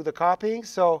here to do the copying.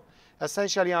 So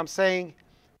essentially, I'm saying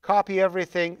copy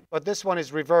everything, but this one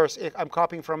is reverse. I'm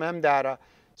copying from MData.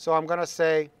 So I'm going to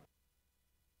say,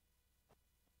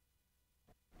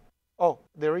 oh,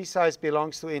 the resize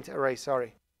belongs to int array,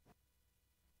 sorry.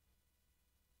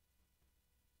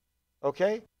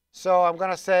 Okay, so I'm going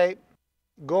to say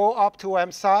go up to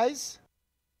M size,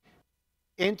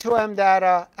 into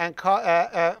MData, and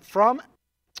from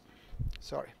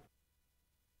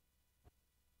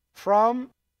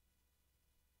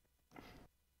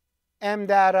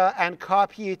MData and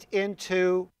copy it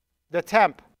into the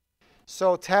temp.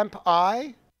 So temp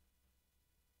I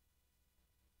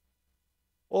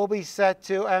will be set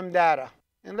to MData.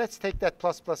 And let's take that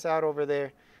plus plus out over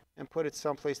there and put it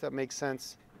someplace that makes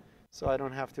sense, so I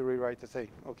don't have to rewrite the thing.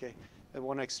 Okay, and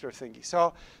one extra thingy.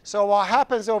 So what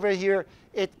happens over here,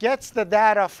 it gets the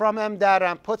data from MData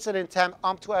and puts it in temp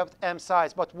up to M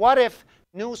size. But what if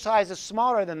new size is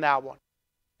smaller than that one?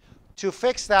 To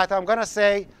fix that, I'm going to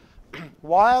say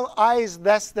while I is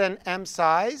less than M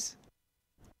size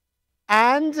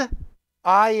and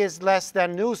I is less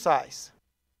than new size.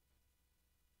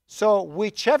 So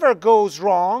whichever goes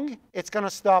wrong, it's going to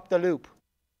stop the loop.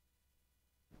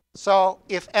 So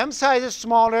if M size is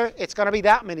smaller, it's going to be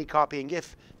that many copying.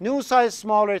 If new size is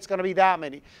smaller, it's going to be that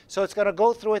many. So it's going to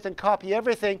go through it and copy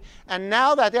everything. And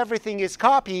now that everything is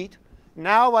copied,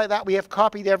 now that we have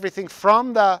copied everything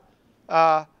from the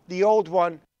old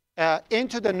one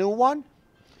into the new one,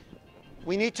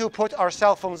 we need to put our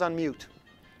cell phones on mute.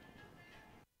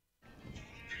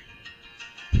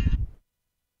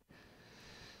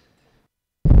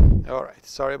 All right,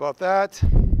 sorry about that.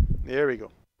 There we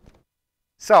go.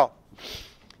 So,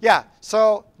 yeah,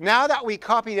 so now that we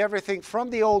copied everything from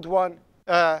the old one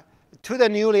to the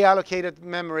newly allocated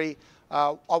memory,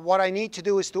 what I need to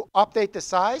do is to update the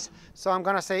size. So I'm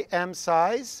going to say M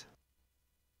size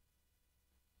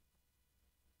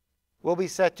will be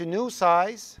set to new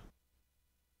size.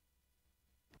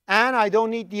 And I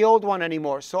don't need the old one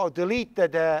anymore, so I'll delete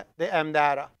the M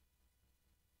data.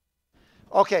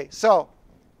 Okay, so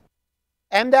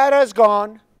M data is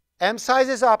gone, M size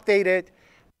is updated,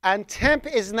 and temp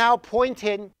is now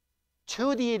pointing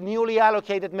to the newly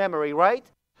allocated memory, right?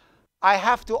 I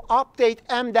have to update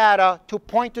M data to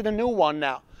point to the new one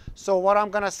now. So what I'm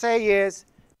going to say is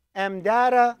M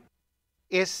data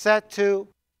is set to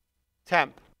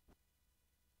temp.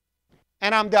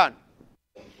 And I'm done.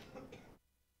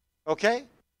 Okay?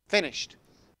 Finished.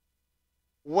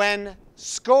 When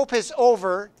scope is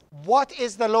over, what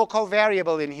is the local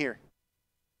variable in here?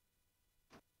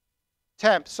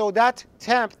 Temp. So that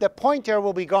temp, the pointer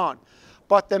will be gone.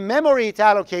 But the memory it's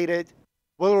allocated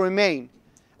will remain.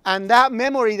 And that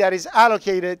memory that is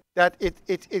allocated, that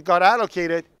it got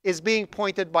allocated, is being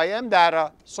pointed by M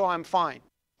data, so I'm fine.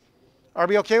 Are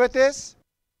we okay with this?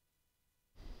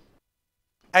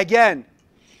 Again,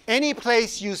 any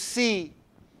place you see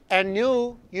a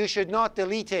new, you should not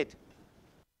delete it.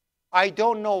 I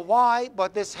don't know why,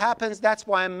 but this happens. That's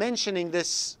why I'm mentioning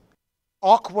this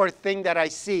awkward thing that I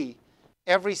see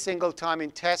every single time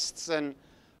in tests and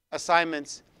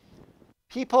assignments.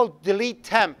 People delete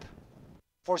temp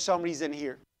for some reason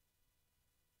here.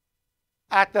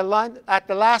 At the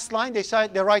last line, they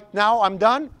write, now I'm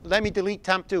done, let me delete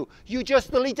temp too. You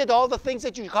just deleted all the things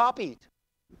that you copied.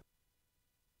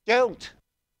 Don't.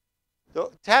 The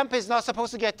temp is not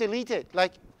supposed to get deleted.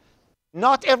 Like,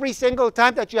 not every single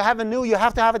time that you have a new, you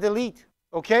have to have a delete.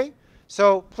 Okay?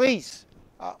 So please,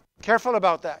 careful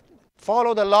about that.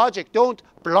 Follow the logic. Don't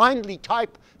blindly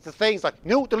type the things like,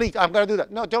 new, delete, I'm going to do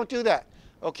that. No, don't do that.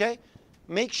 Okay?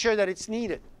 Make sure that it's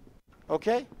needed.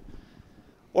 Okay?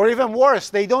 Or even worse,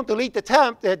 they don't delete the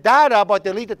temp, the data, but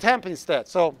delete the temp instead.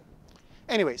 So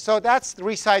anyway, so that's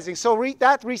resizing. So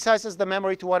that resizes the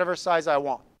memory to whatever size I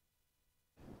want.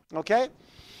 Okay?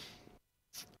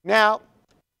 Now,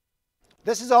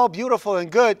 this is all beautiful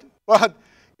and good, but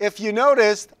if you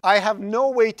noticed, I have no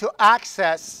way to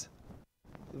access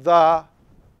the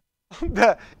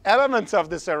elements of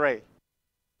this array.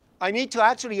 I need to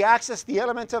actually access the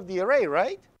elements of the array,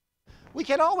 right? We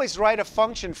can always write a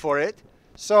function for it.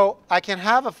 So I can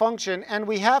have a function, and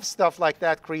we have stuff like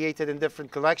that created in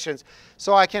different collections.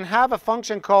 So I can have a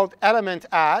function called element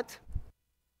at,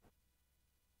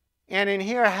 and in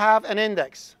here have an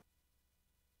index.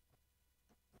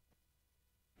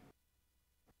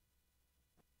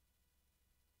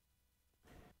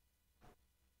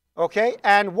 Okay,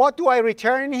 and what do I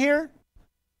return here?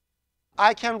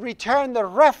 I can return the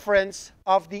reference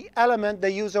of the element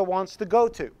the user wants to go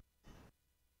to.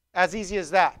 As easy as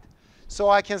that. So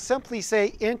I can simply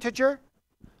say integer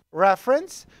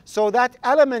reference. So that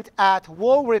element at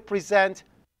will represent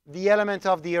the element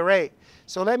of the array.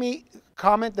 So let me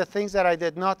comment the things that I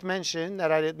did not mention,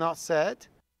 that I did not set,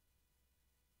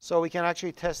 so we can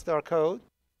actually test our code.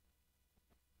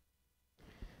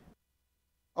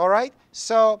 All right,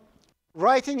 so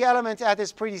writing element at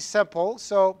is pretty simple.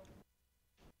 So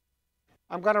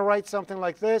I'm going to write something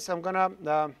like this. I'm going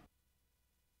to,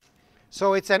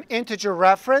 so it's an integer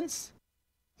reference,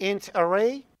 int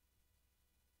array.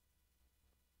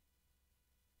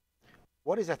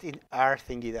 What is that in R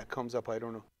thingy that comes up? I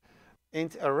don't know.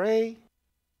 Int array.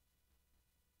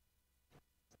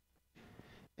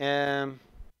 And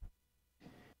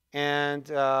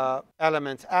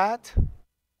element at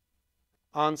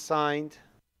unsigned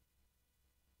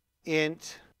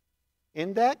int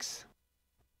index.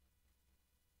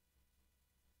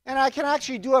 And I can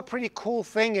actually do a pretty cool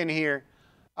thing in here.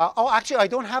 Oh, actually, I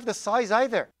don't have the size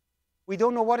either. We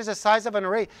don't know what is the size of an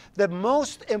array. The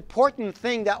most important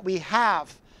thing that we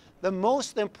have,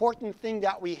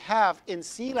 in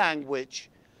C language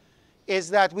is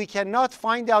that we cannot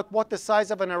find out what the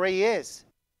size of an array is.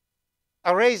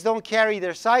 Arrays don't carry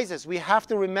their sizes. We have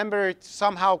to remember it,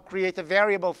 somehow create a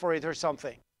variable for it or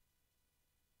something.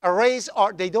 Arrays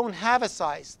they don't have a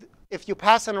size. If you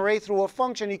pass an array through a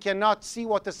function, you cannot see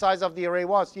what the size of the array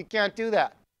was. You can't do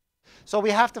that. So we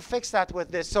have to fix that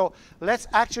with this. So let's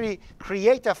actually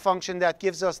create a function that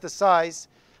gives us the size.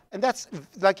 And that's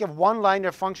like a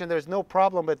one-liner function. There's no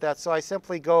problem with that. So I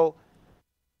simply go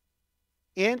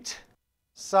int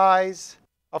size.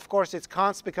 Of course, it's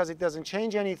const because it doesn't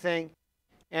change anything.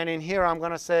 And in here, I'm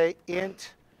going to say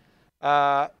int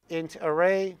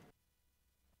array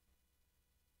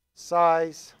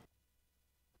size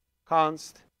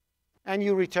const. And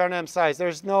you return m size.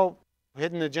 There's no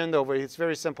hidden agenda over it. It's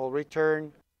very simple.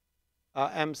 Return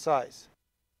m size.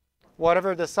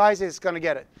 Whatever the size is, it's going to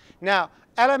get it. Now,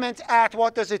 element at,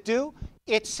 what does it do?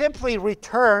 It simply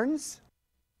returns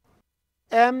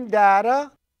m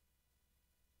data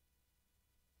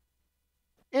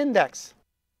index.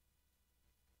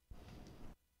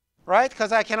 Right?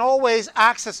 Because I can always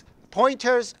access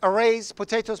pointers, arrays,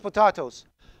 potatoes.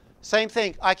 Same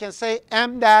thing. I can say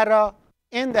M data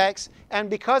index, and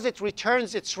because it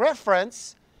returns its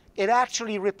reference, it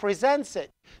actually represents it.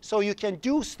 So you can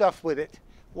do stuff with it.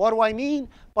 What do I mean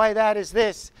by that is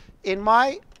this. In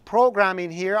my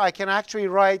programming here, I can actually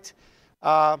write,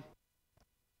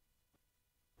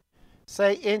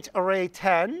 say, int array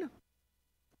 10.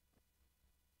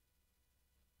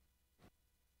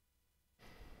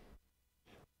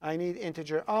 I need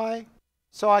integer I.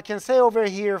 So I can say over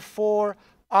here for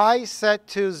I set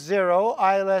to 0,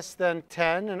 I less than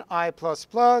 10, and I plus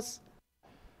plus.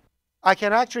 I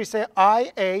can actually say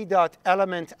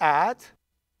ia.element at.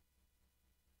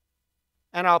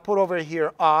 And I'll put over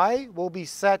here I will be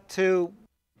set to,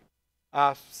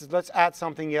 so let's add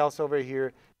something else over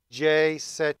here. J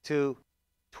set to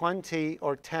 20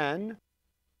 or 10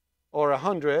 or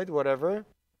 100, whatever.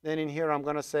 Then in here I'm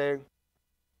going to say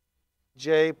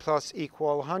J plus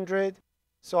equal 100.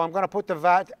 So I'm going to put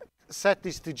the set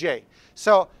this to J.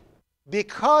 So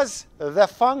because the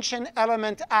function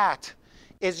element at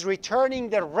is returning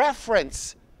the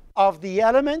reference of the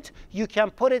element, you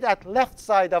can put it at left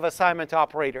side of assignment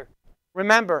operator.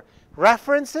 Remember,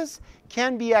 references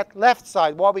can be at left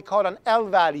side, what we call an L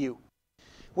value,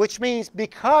 which means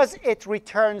because it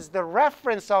returns the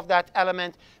reference of that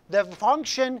element, the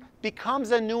function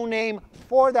becomes a new name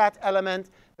for that element.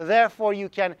 Therefore, you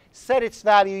can set its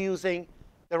value using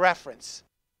the reference.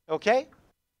 OK?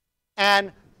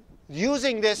 And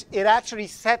using this, it actually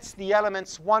sets the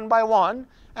elements one by one.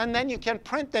 And then you can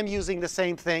print them using the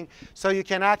same thing. So you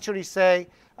can actually say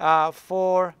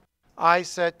for I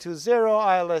set to 0,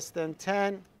 I less than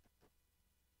 10,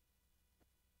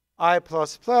 I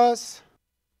plus plus.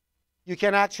 You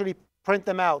can actually print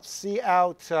them out. See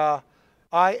out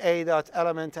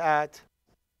ia.element at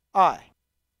I.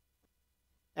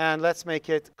 And let's make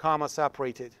it comma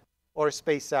separated or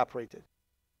space separated.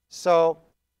 And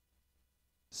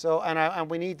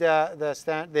we need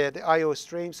the IO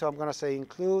stream, so I'm going to say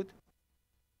include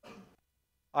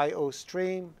IO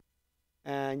stream,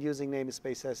 and using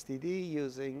namespace std,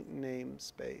 using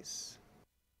namespace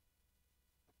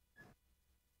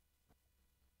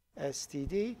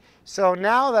std. So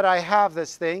now that I have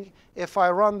this thing, if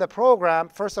I run the program,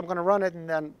 first I'm going to run it, and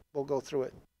then we'll go through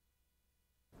it.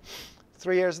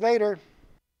 3 years later,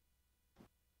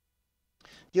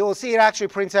 you will see it actually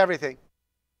prints everything.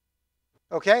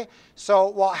 OK? So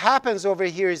what happens over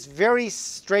here is very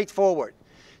straightforward.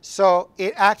 So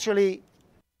it actually,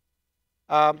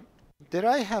 did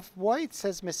I have, why it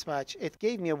says mismatch? It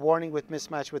gave me a warning with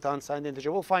mismatch with unsigned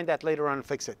integer. We'll find that later on and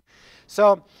fix it.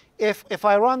 So if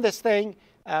I run this thing,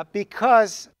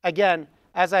 because, again,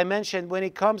 as I mentioned, when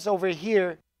it comes over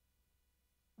here,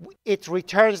 it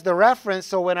returns the reference.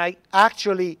 So when I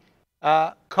actually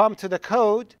come to the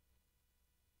code,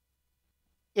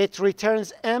 it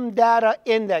returns M data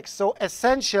index. So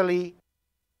essentially,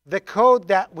 the code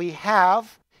that we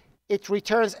have, it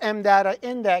returns M data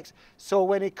index. So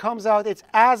when it comes out, it's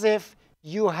as if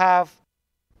you have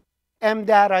M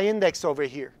data index over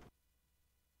here.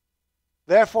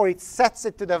 Therefore, it sets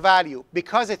it to the value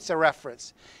because it's a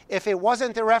reference. If it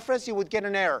wasn't a reference, you would get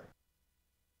an error.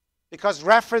 Because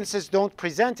references don't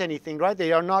present anything, right?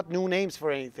 They are not new names for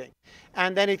anything.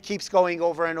 And then it keeps going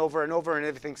over and over and over, and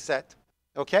everything's set.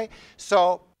 OK?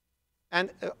 So, and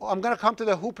I'm going to come to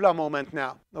the hoopla moment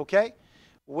now, OK?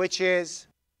 Which is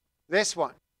this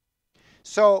one.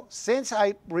 So since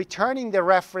I'm returning the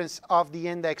reference of the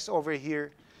index over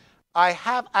here, I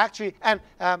have actually, and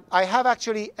I have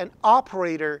actually an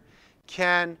operator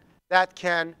that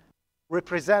can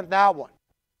represent that one,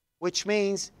 which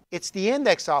means it's the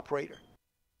index operator.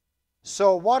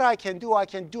 So what I can do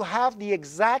have the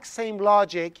exact same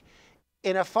logic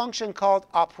in a function called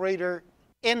operator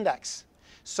index.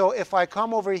 So if I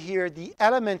come over here, the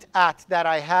element at that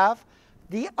I have,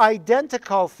 the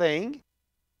identical thing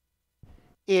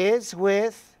is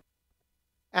with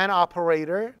an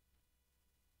operator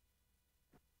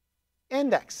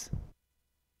index,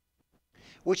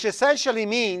 which essentially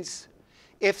means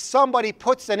if somebody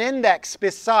puts an index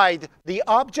beside the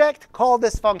object, call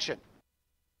this function.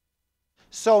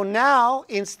 So now,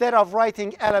 instead of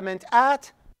writing element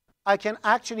at, I can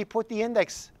actually put the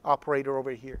index operator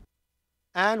over here.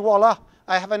 And voila,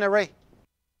 I have an array.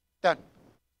 Done.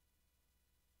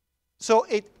 So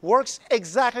it works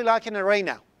exactly like an array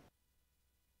now.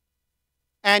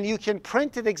 And you can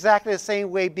print it exactly the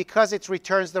same way because it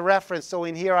returns the reference. So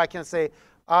in here, I can say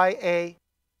IAI.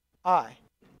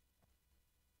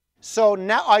 So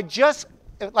now I just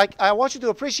like, I want you to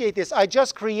appreciate this. I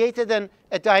just created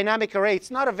a dynamic array.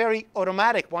 It's not a very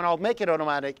automatic one. I'll make it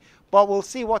automatic, but we'll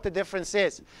see what the difference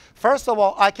is. First of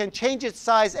all, I can change its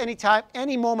size anytime,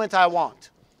 any moment I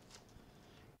want.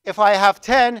 If I have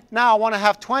 10, now I want to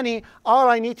have 20. All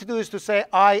I need to do is to say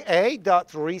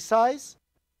ia.resize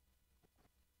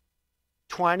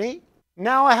 20.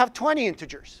 Now I have 20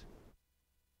 integers.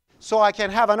 So I can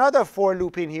have another for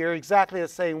loop in here exactly the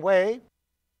same way.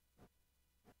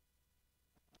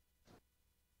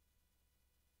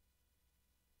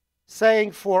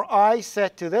 Saying for I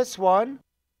set to this one.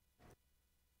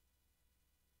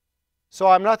 So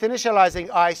I'm not initializing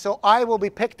I, so I will be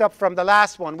picked up from the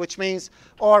last one, which means,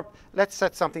 or let's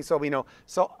set something so we know.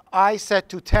 So I set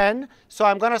to 10, so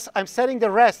I'm setting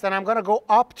the rest, and I'm going to go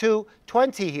up to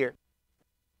 20 here.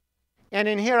 And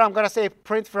in here, I'm going to say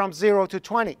print from 0 to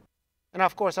 20. And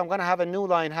of course, I'm going to have a new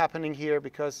line happening here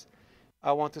because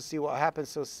I want to see what happens.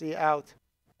 So C out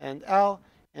and L,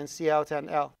 and C out and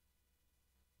L.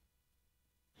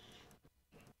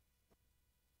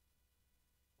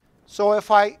 So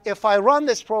if I run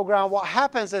this program, what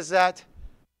happens is that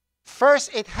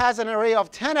first it has an array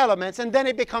of 10 elements, and then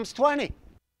it becomes 20.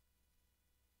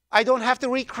 I don't have to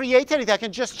recreate anything. I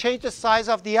can just change the size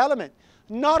of the element.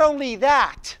 Not only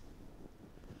that,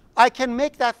 I can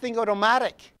make that thing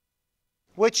automatic,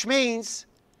 which means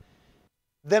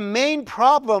the main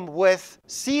problem with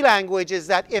C language is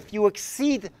that if you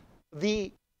exceed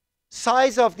the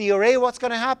size of the array, what's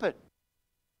going to happen?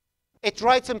 It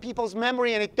writes in people's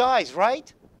memory and it dies,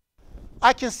 right?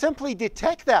 I can simply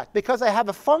detect that because I have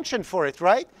a function for it,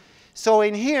 right? So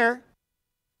in here,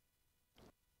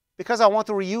 because I want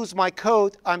to reuse my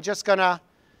code, I'm just gonna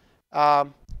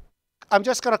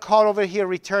call over here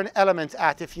return element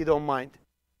at, if you don't mind.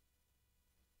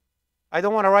 I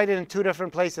don't want to write it in two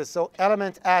different places. So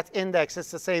element at index,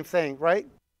 it's the same thing, right?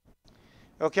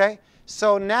 Okay.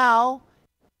 So now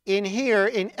in here,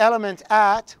 in element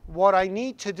at, what I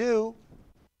need to do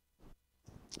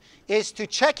is to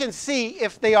check and see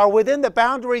if they are within the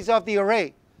boundaries of the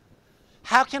array.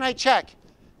 How can I check?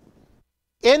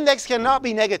 Index cannot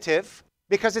be negative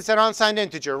because it's an unsigned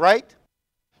integer, right?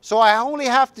 So I only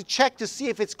have to check to see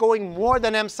if it's going more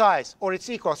than m size or it's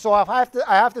equal. So I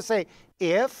have to say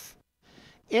if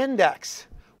index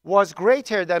was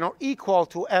greater than or equal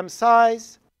to m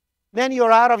size, then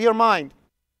you're out of your mind.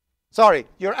 Sorry,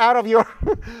 you're out of your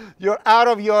you're out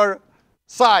of your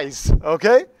size,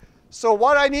 okay? So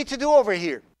what I need to do over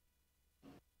here?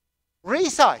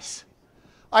 Resize.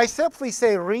 I simply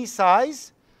say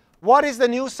resize. What is the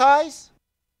new size?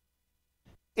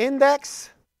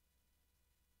 Index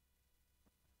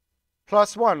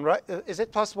plus 1, right? Is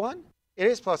it plus 1? It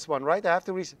is plus 1, right? I have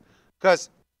to resize because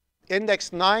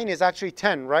index 9 is actually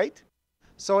 10, right?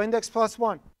 So index plus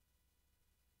 1.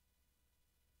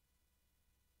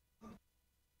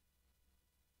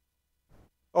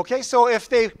 Okay, so if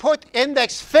they put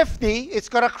index 50, it's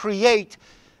going to create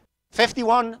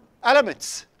 51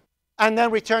 elements and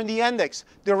then return the index.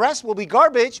 The rest will be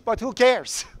garbage, but who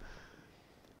cares?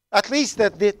 At least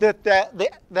the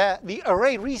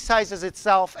array resizes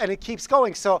itself and it keeps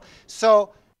going. So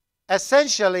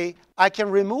essentially, I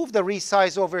can remove the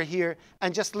resize over here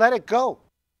and just let it go.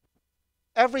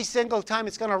 Every single time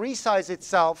it's going to resize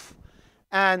itself,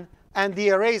 and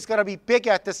the array is going to be big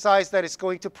at the size that it's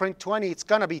going to print 20. It's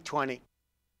going to be 20.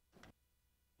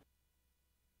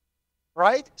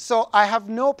 Right? So I have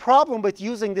no problem with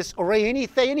using this array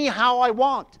anyhow I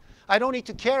want. I don't need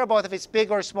to care about if it's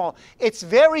big or small. It's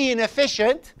very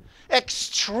inefficient,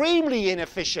 extremely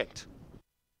inefficient.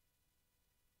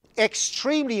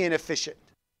 Extremely inefficient.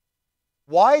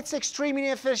 Why it's extremely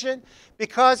inefficient?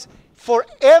 Because for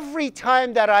every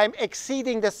time that I'm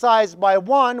exceeding the size by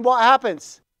 1, what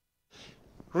happens?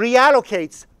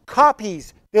 Reallocates,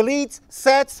 copies, deletes,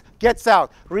 sets, gets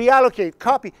out. Reallocate,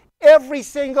 copy. Every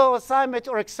single assignment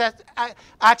or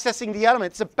accessing the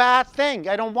element. It's a bad thing.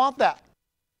 I don't want that.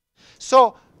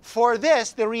 So for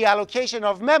this, the reallocation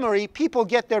of memory, people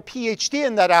get their PhD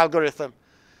in that algorithm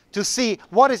to see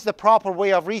what is the proper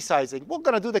way of resizing. We're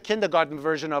going to do the kindergarten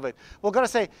version of it. We're going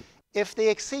to say, if they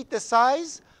exceed the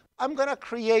size, I'm going to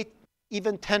create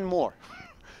even 10 more.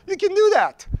 You can do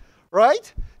that,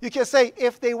 right? You can say,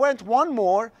 if they went 1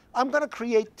 more, I'm going to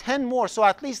create 10 more. So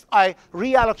at least I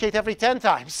reallocate every 10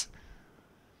 times.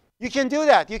 You can do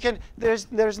that. You can.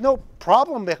 There's no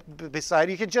problem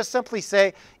beside. You can just simply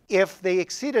say, if they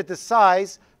exceeded the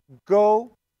size,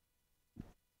 go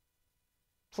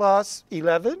plus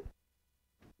 11.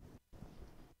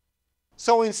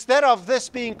 So instead of this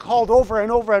being called over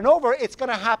and over and over, it's going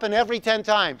to happen every 10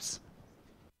 times.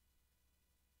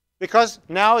 because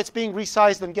now it's being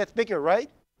resized and gets bigger, right?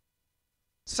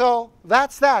 So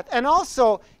that's that. And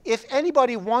also, if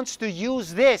anybody wants to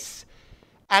use this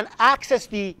and access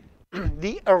the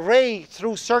array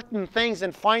through certain things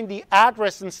and find the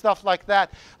address and stuff like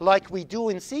that, like we do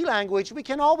in C language, we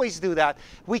can always do that.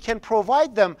 We can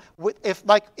provide them with,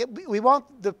 we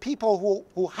want the people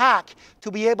who hack to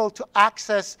be able to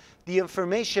access the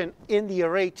information in the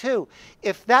array too.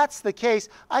 If that's the case,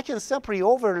 I can simply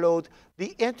overload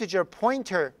the integer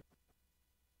pointer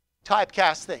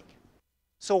typecasting.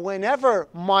 So whenever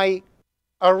my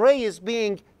array is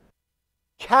being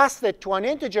casted to an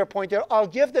integer pointer, I'll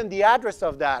give them the address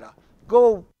of data.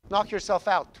 Go knock yourself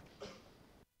out.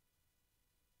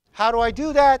 How do I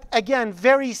do that? Again,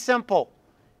 very simple.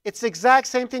 It's the exact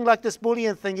same thing like this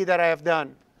Boolean thingy that I have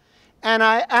done. And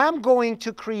I am going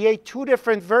to create two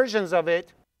different versions of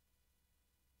it.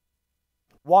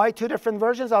 Why two different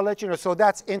versions? I'll let you know. So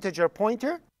that's integer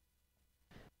pointer.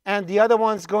 And the other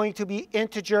one's going to be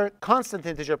constant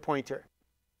integer pointer.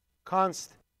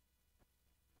 Const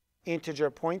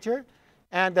integer pointer.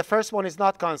 And the first one is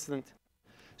not constant.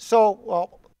 So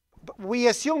we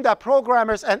assume that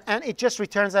programmers, and it just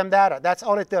returns them data. That's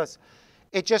all it does.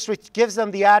 It just gives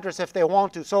them the address if they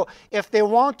want to. So if they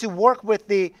want to work with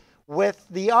the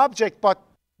object but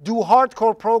do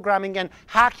hardcore programming and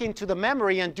hack into the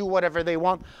memory and do whatever they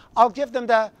want, I'll give them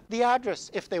the address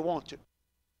if they want to.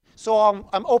 So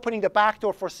I'm opening the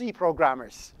backdoor for C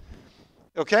programmers.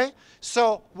 OK?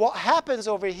 So what happens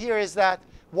over here is that,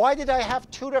 why did I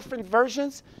have two different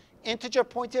versions, integer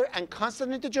pointer and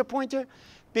constant integer pointer?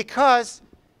 Because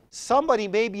somebody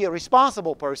may be a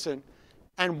responsible person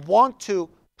and want to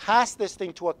pass this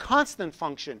thing to a constant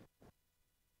function,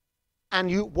 and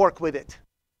you work with it.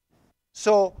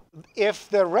 So if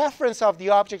the reference of the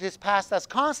object is passed as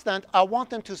constant, I want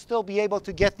them to still be able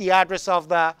to get the address of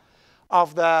the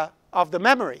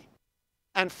memory.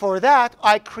 And for that,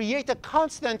 I create a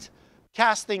constant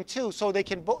casting too, so they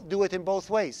can do it in both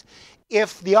ways.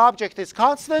 If the object is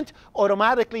constant,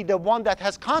 automatically the one that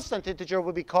has constant integer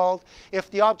will be called. If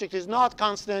the object is not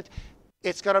constant,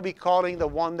 it's going to be calling the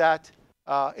one that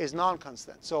is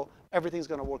non-constant. So everything's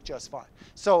going to work just fine.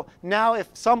 So now if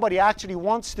somebody actually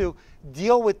wants to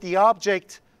deal with the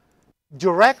object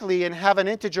directly and have an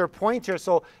integer pointer,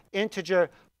 so integer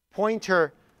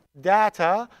pointer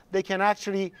data, they can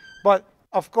actually, but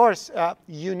of course,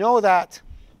 you know that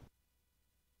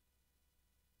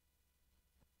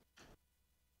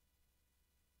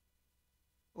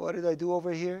what did I do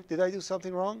over here? Did I do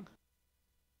something wrong?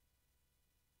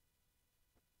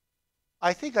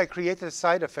 I think I created a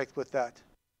side effect with that.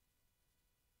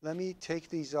 Let me take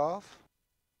these off.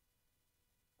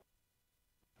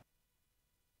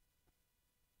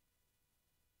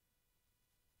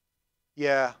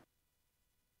 Yeah.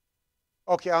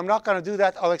 OK, I'm not going to do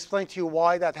that. I'll explain to you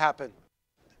why that happened.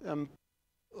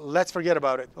 Let's forget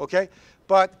about it, OK?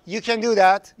 But you can do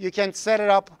that. You can set it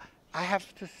up. I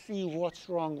have to see what's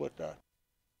wrong with that.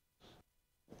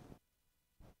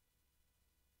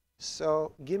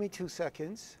 So give me 2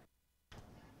 seconds.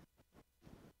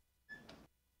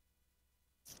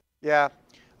 Yeah,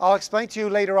 I'll explain to you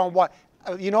later on why.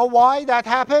 You know why that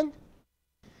happened?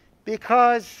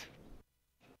 Because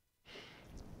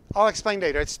I'll explain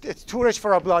later. It's too rich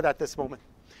for our blood at this moment.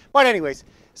 But anyways,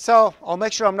 so I'll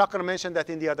make sure I'm not going to mention that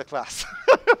in the other class.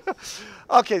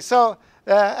 OK, so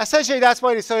essentially that's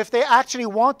what it is. So if they actually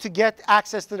want to get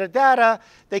access to the data,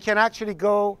 they can actually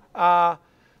go,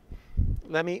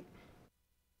 let me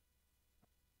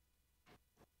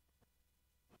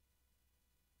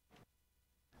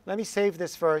save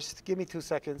this first. Give me 2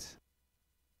 seconds.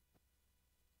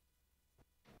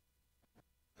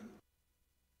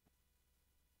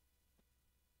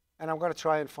 And I'm going to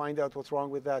try and find out what's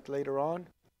wrong with that later on.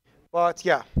 But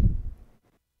yeah.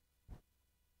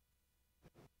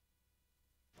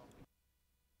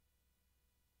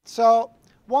 So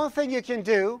one thing you can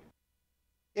do,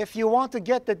 if you want to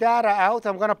get the data out,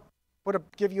 I'm going to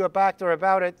give you a backdoor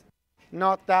about it,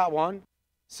 not that one.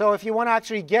 So if you want to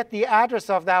actually get the address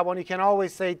of that one, you can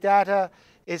always say data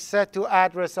is set to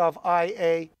address of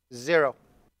IA0.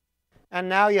 And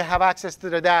now you have access to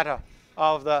the data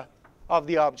of the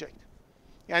object.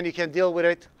 And you can deal with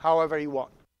it however you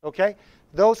want. OK?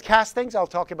 Those castings I'll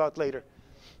talk about later.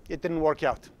 It didn't work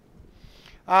out.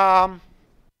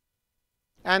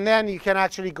 And then you can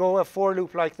actually go a for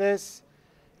loop like this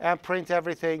and print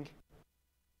everything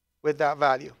with that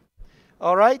value.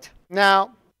 All right?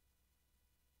 Now,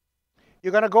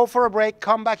 you're going to go for a break,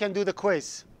 come back and do the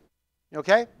quiz.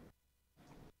 OK?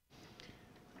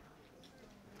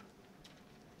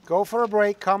 Go for a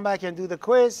break, come back and do the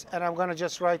quiz, and I'm going to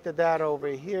just write the data over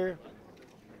here.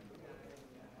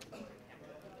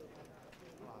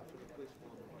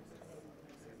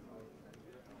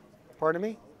 Pardon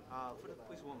me? For the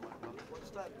quiz one more. What's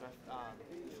that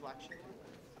reflection?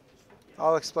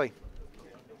 I'll explain.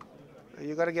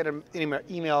 You got to get an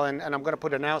email, and I'm going to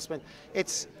put an announcement.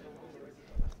 It's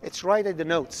right in the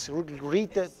notes.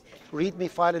 Read the README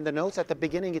file in the notes. At the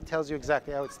beginning, it tells you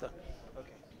exactly how it's done.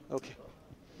 Okay. Okay.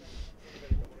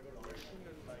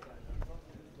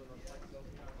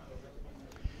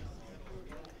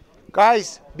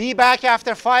 Guys, be back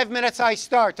after 5 minutes I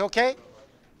start, okay?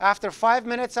 After 5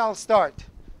 minutes, I'll start.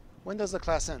 When does the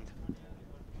class end?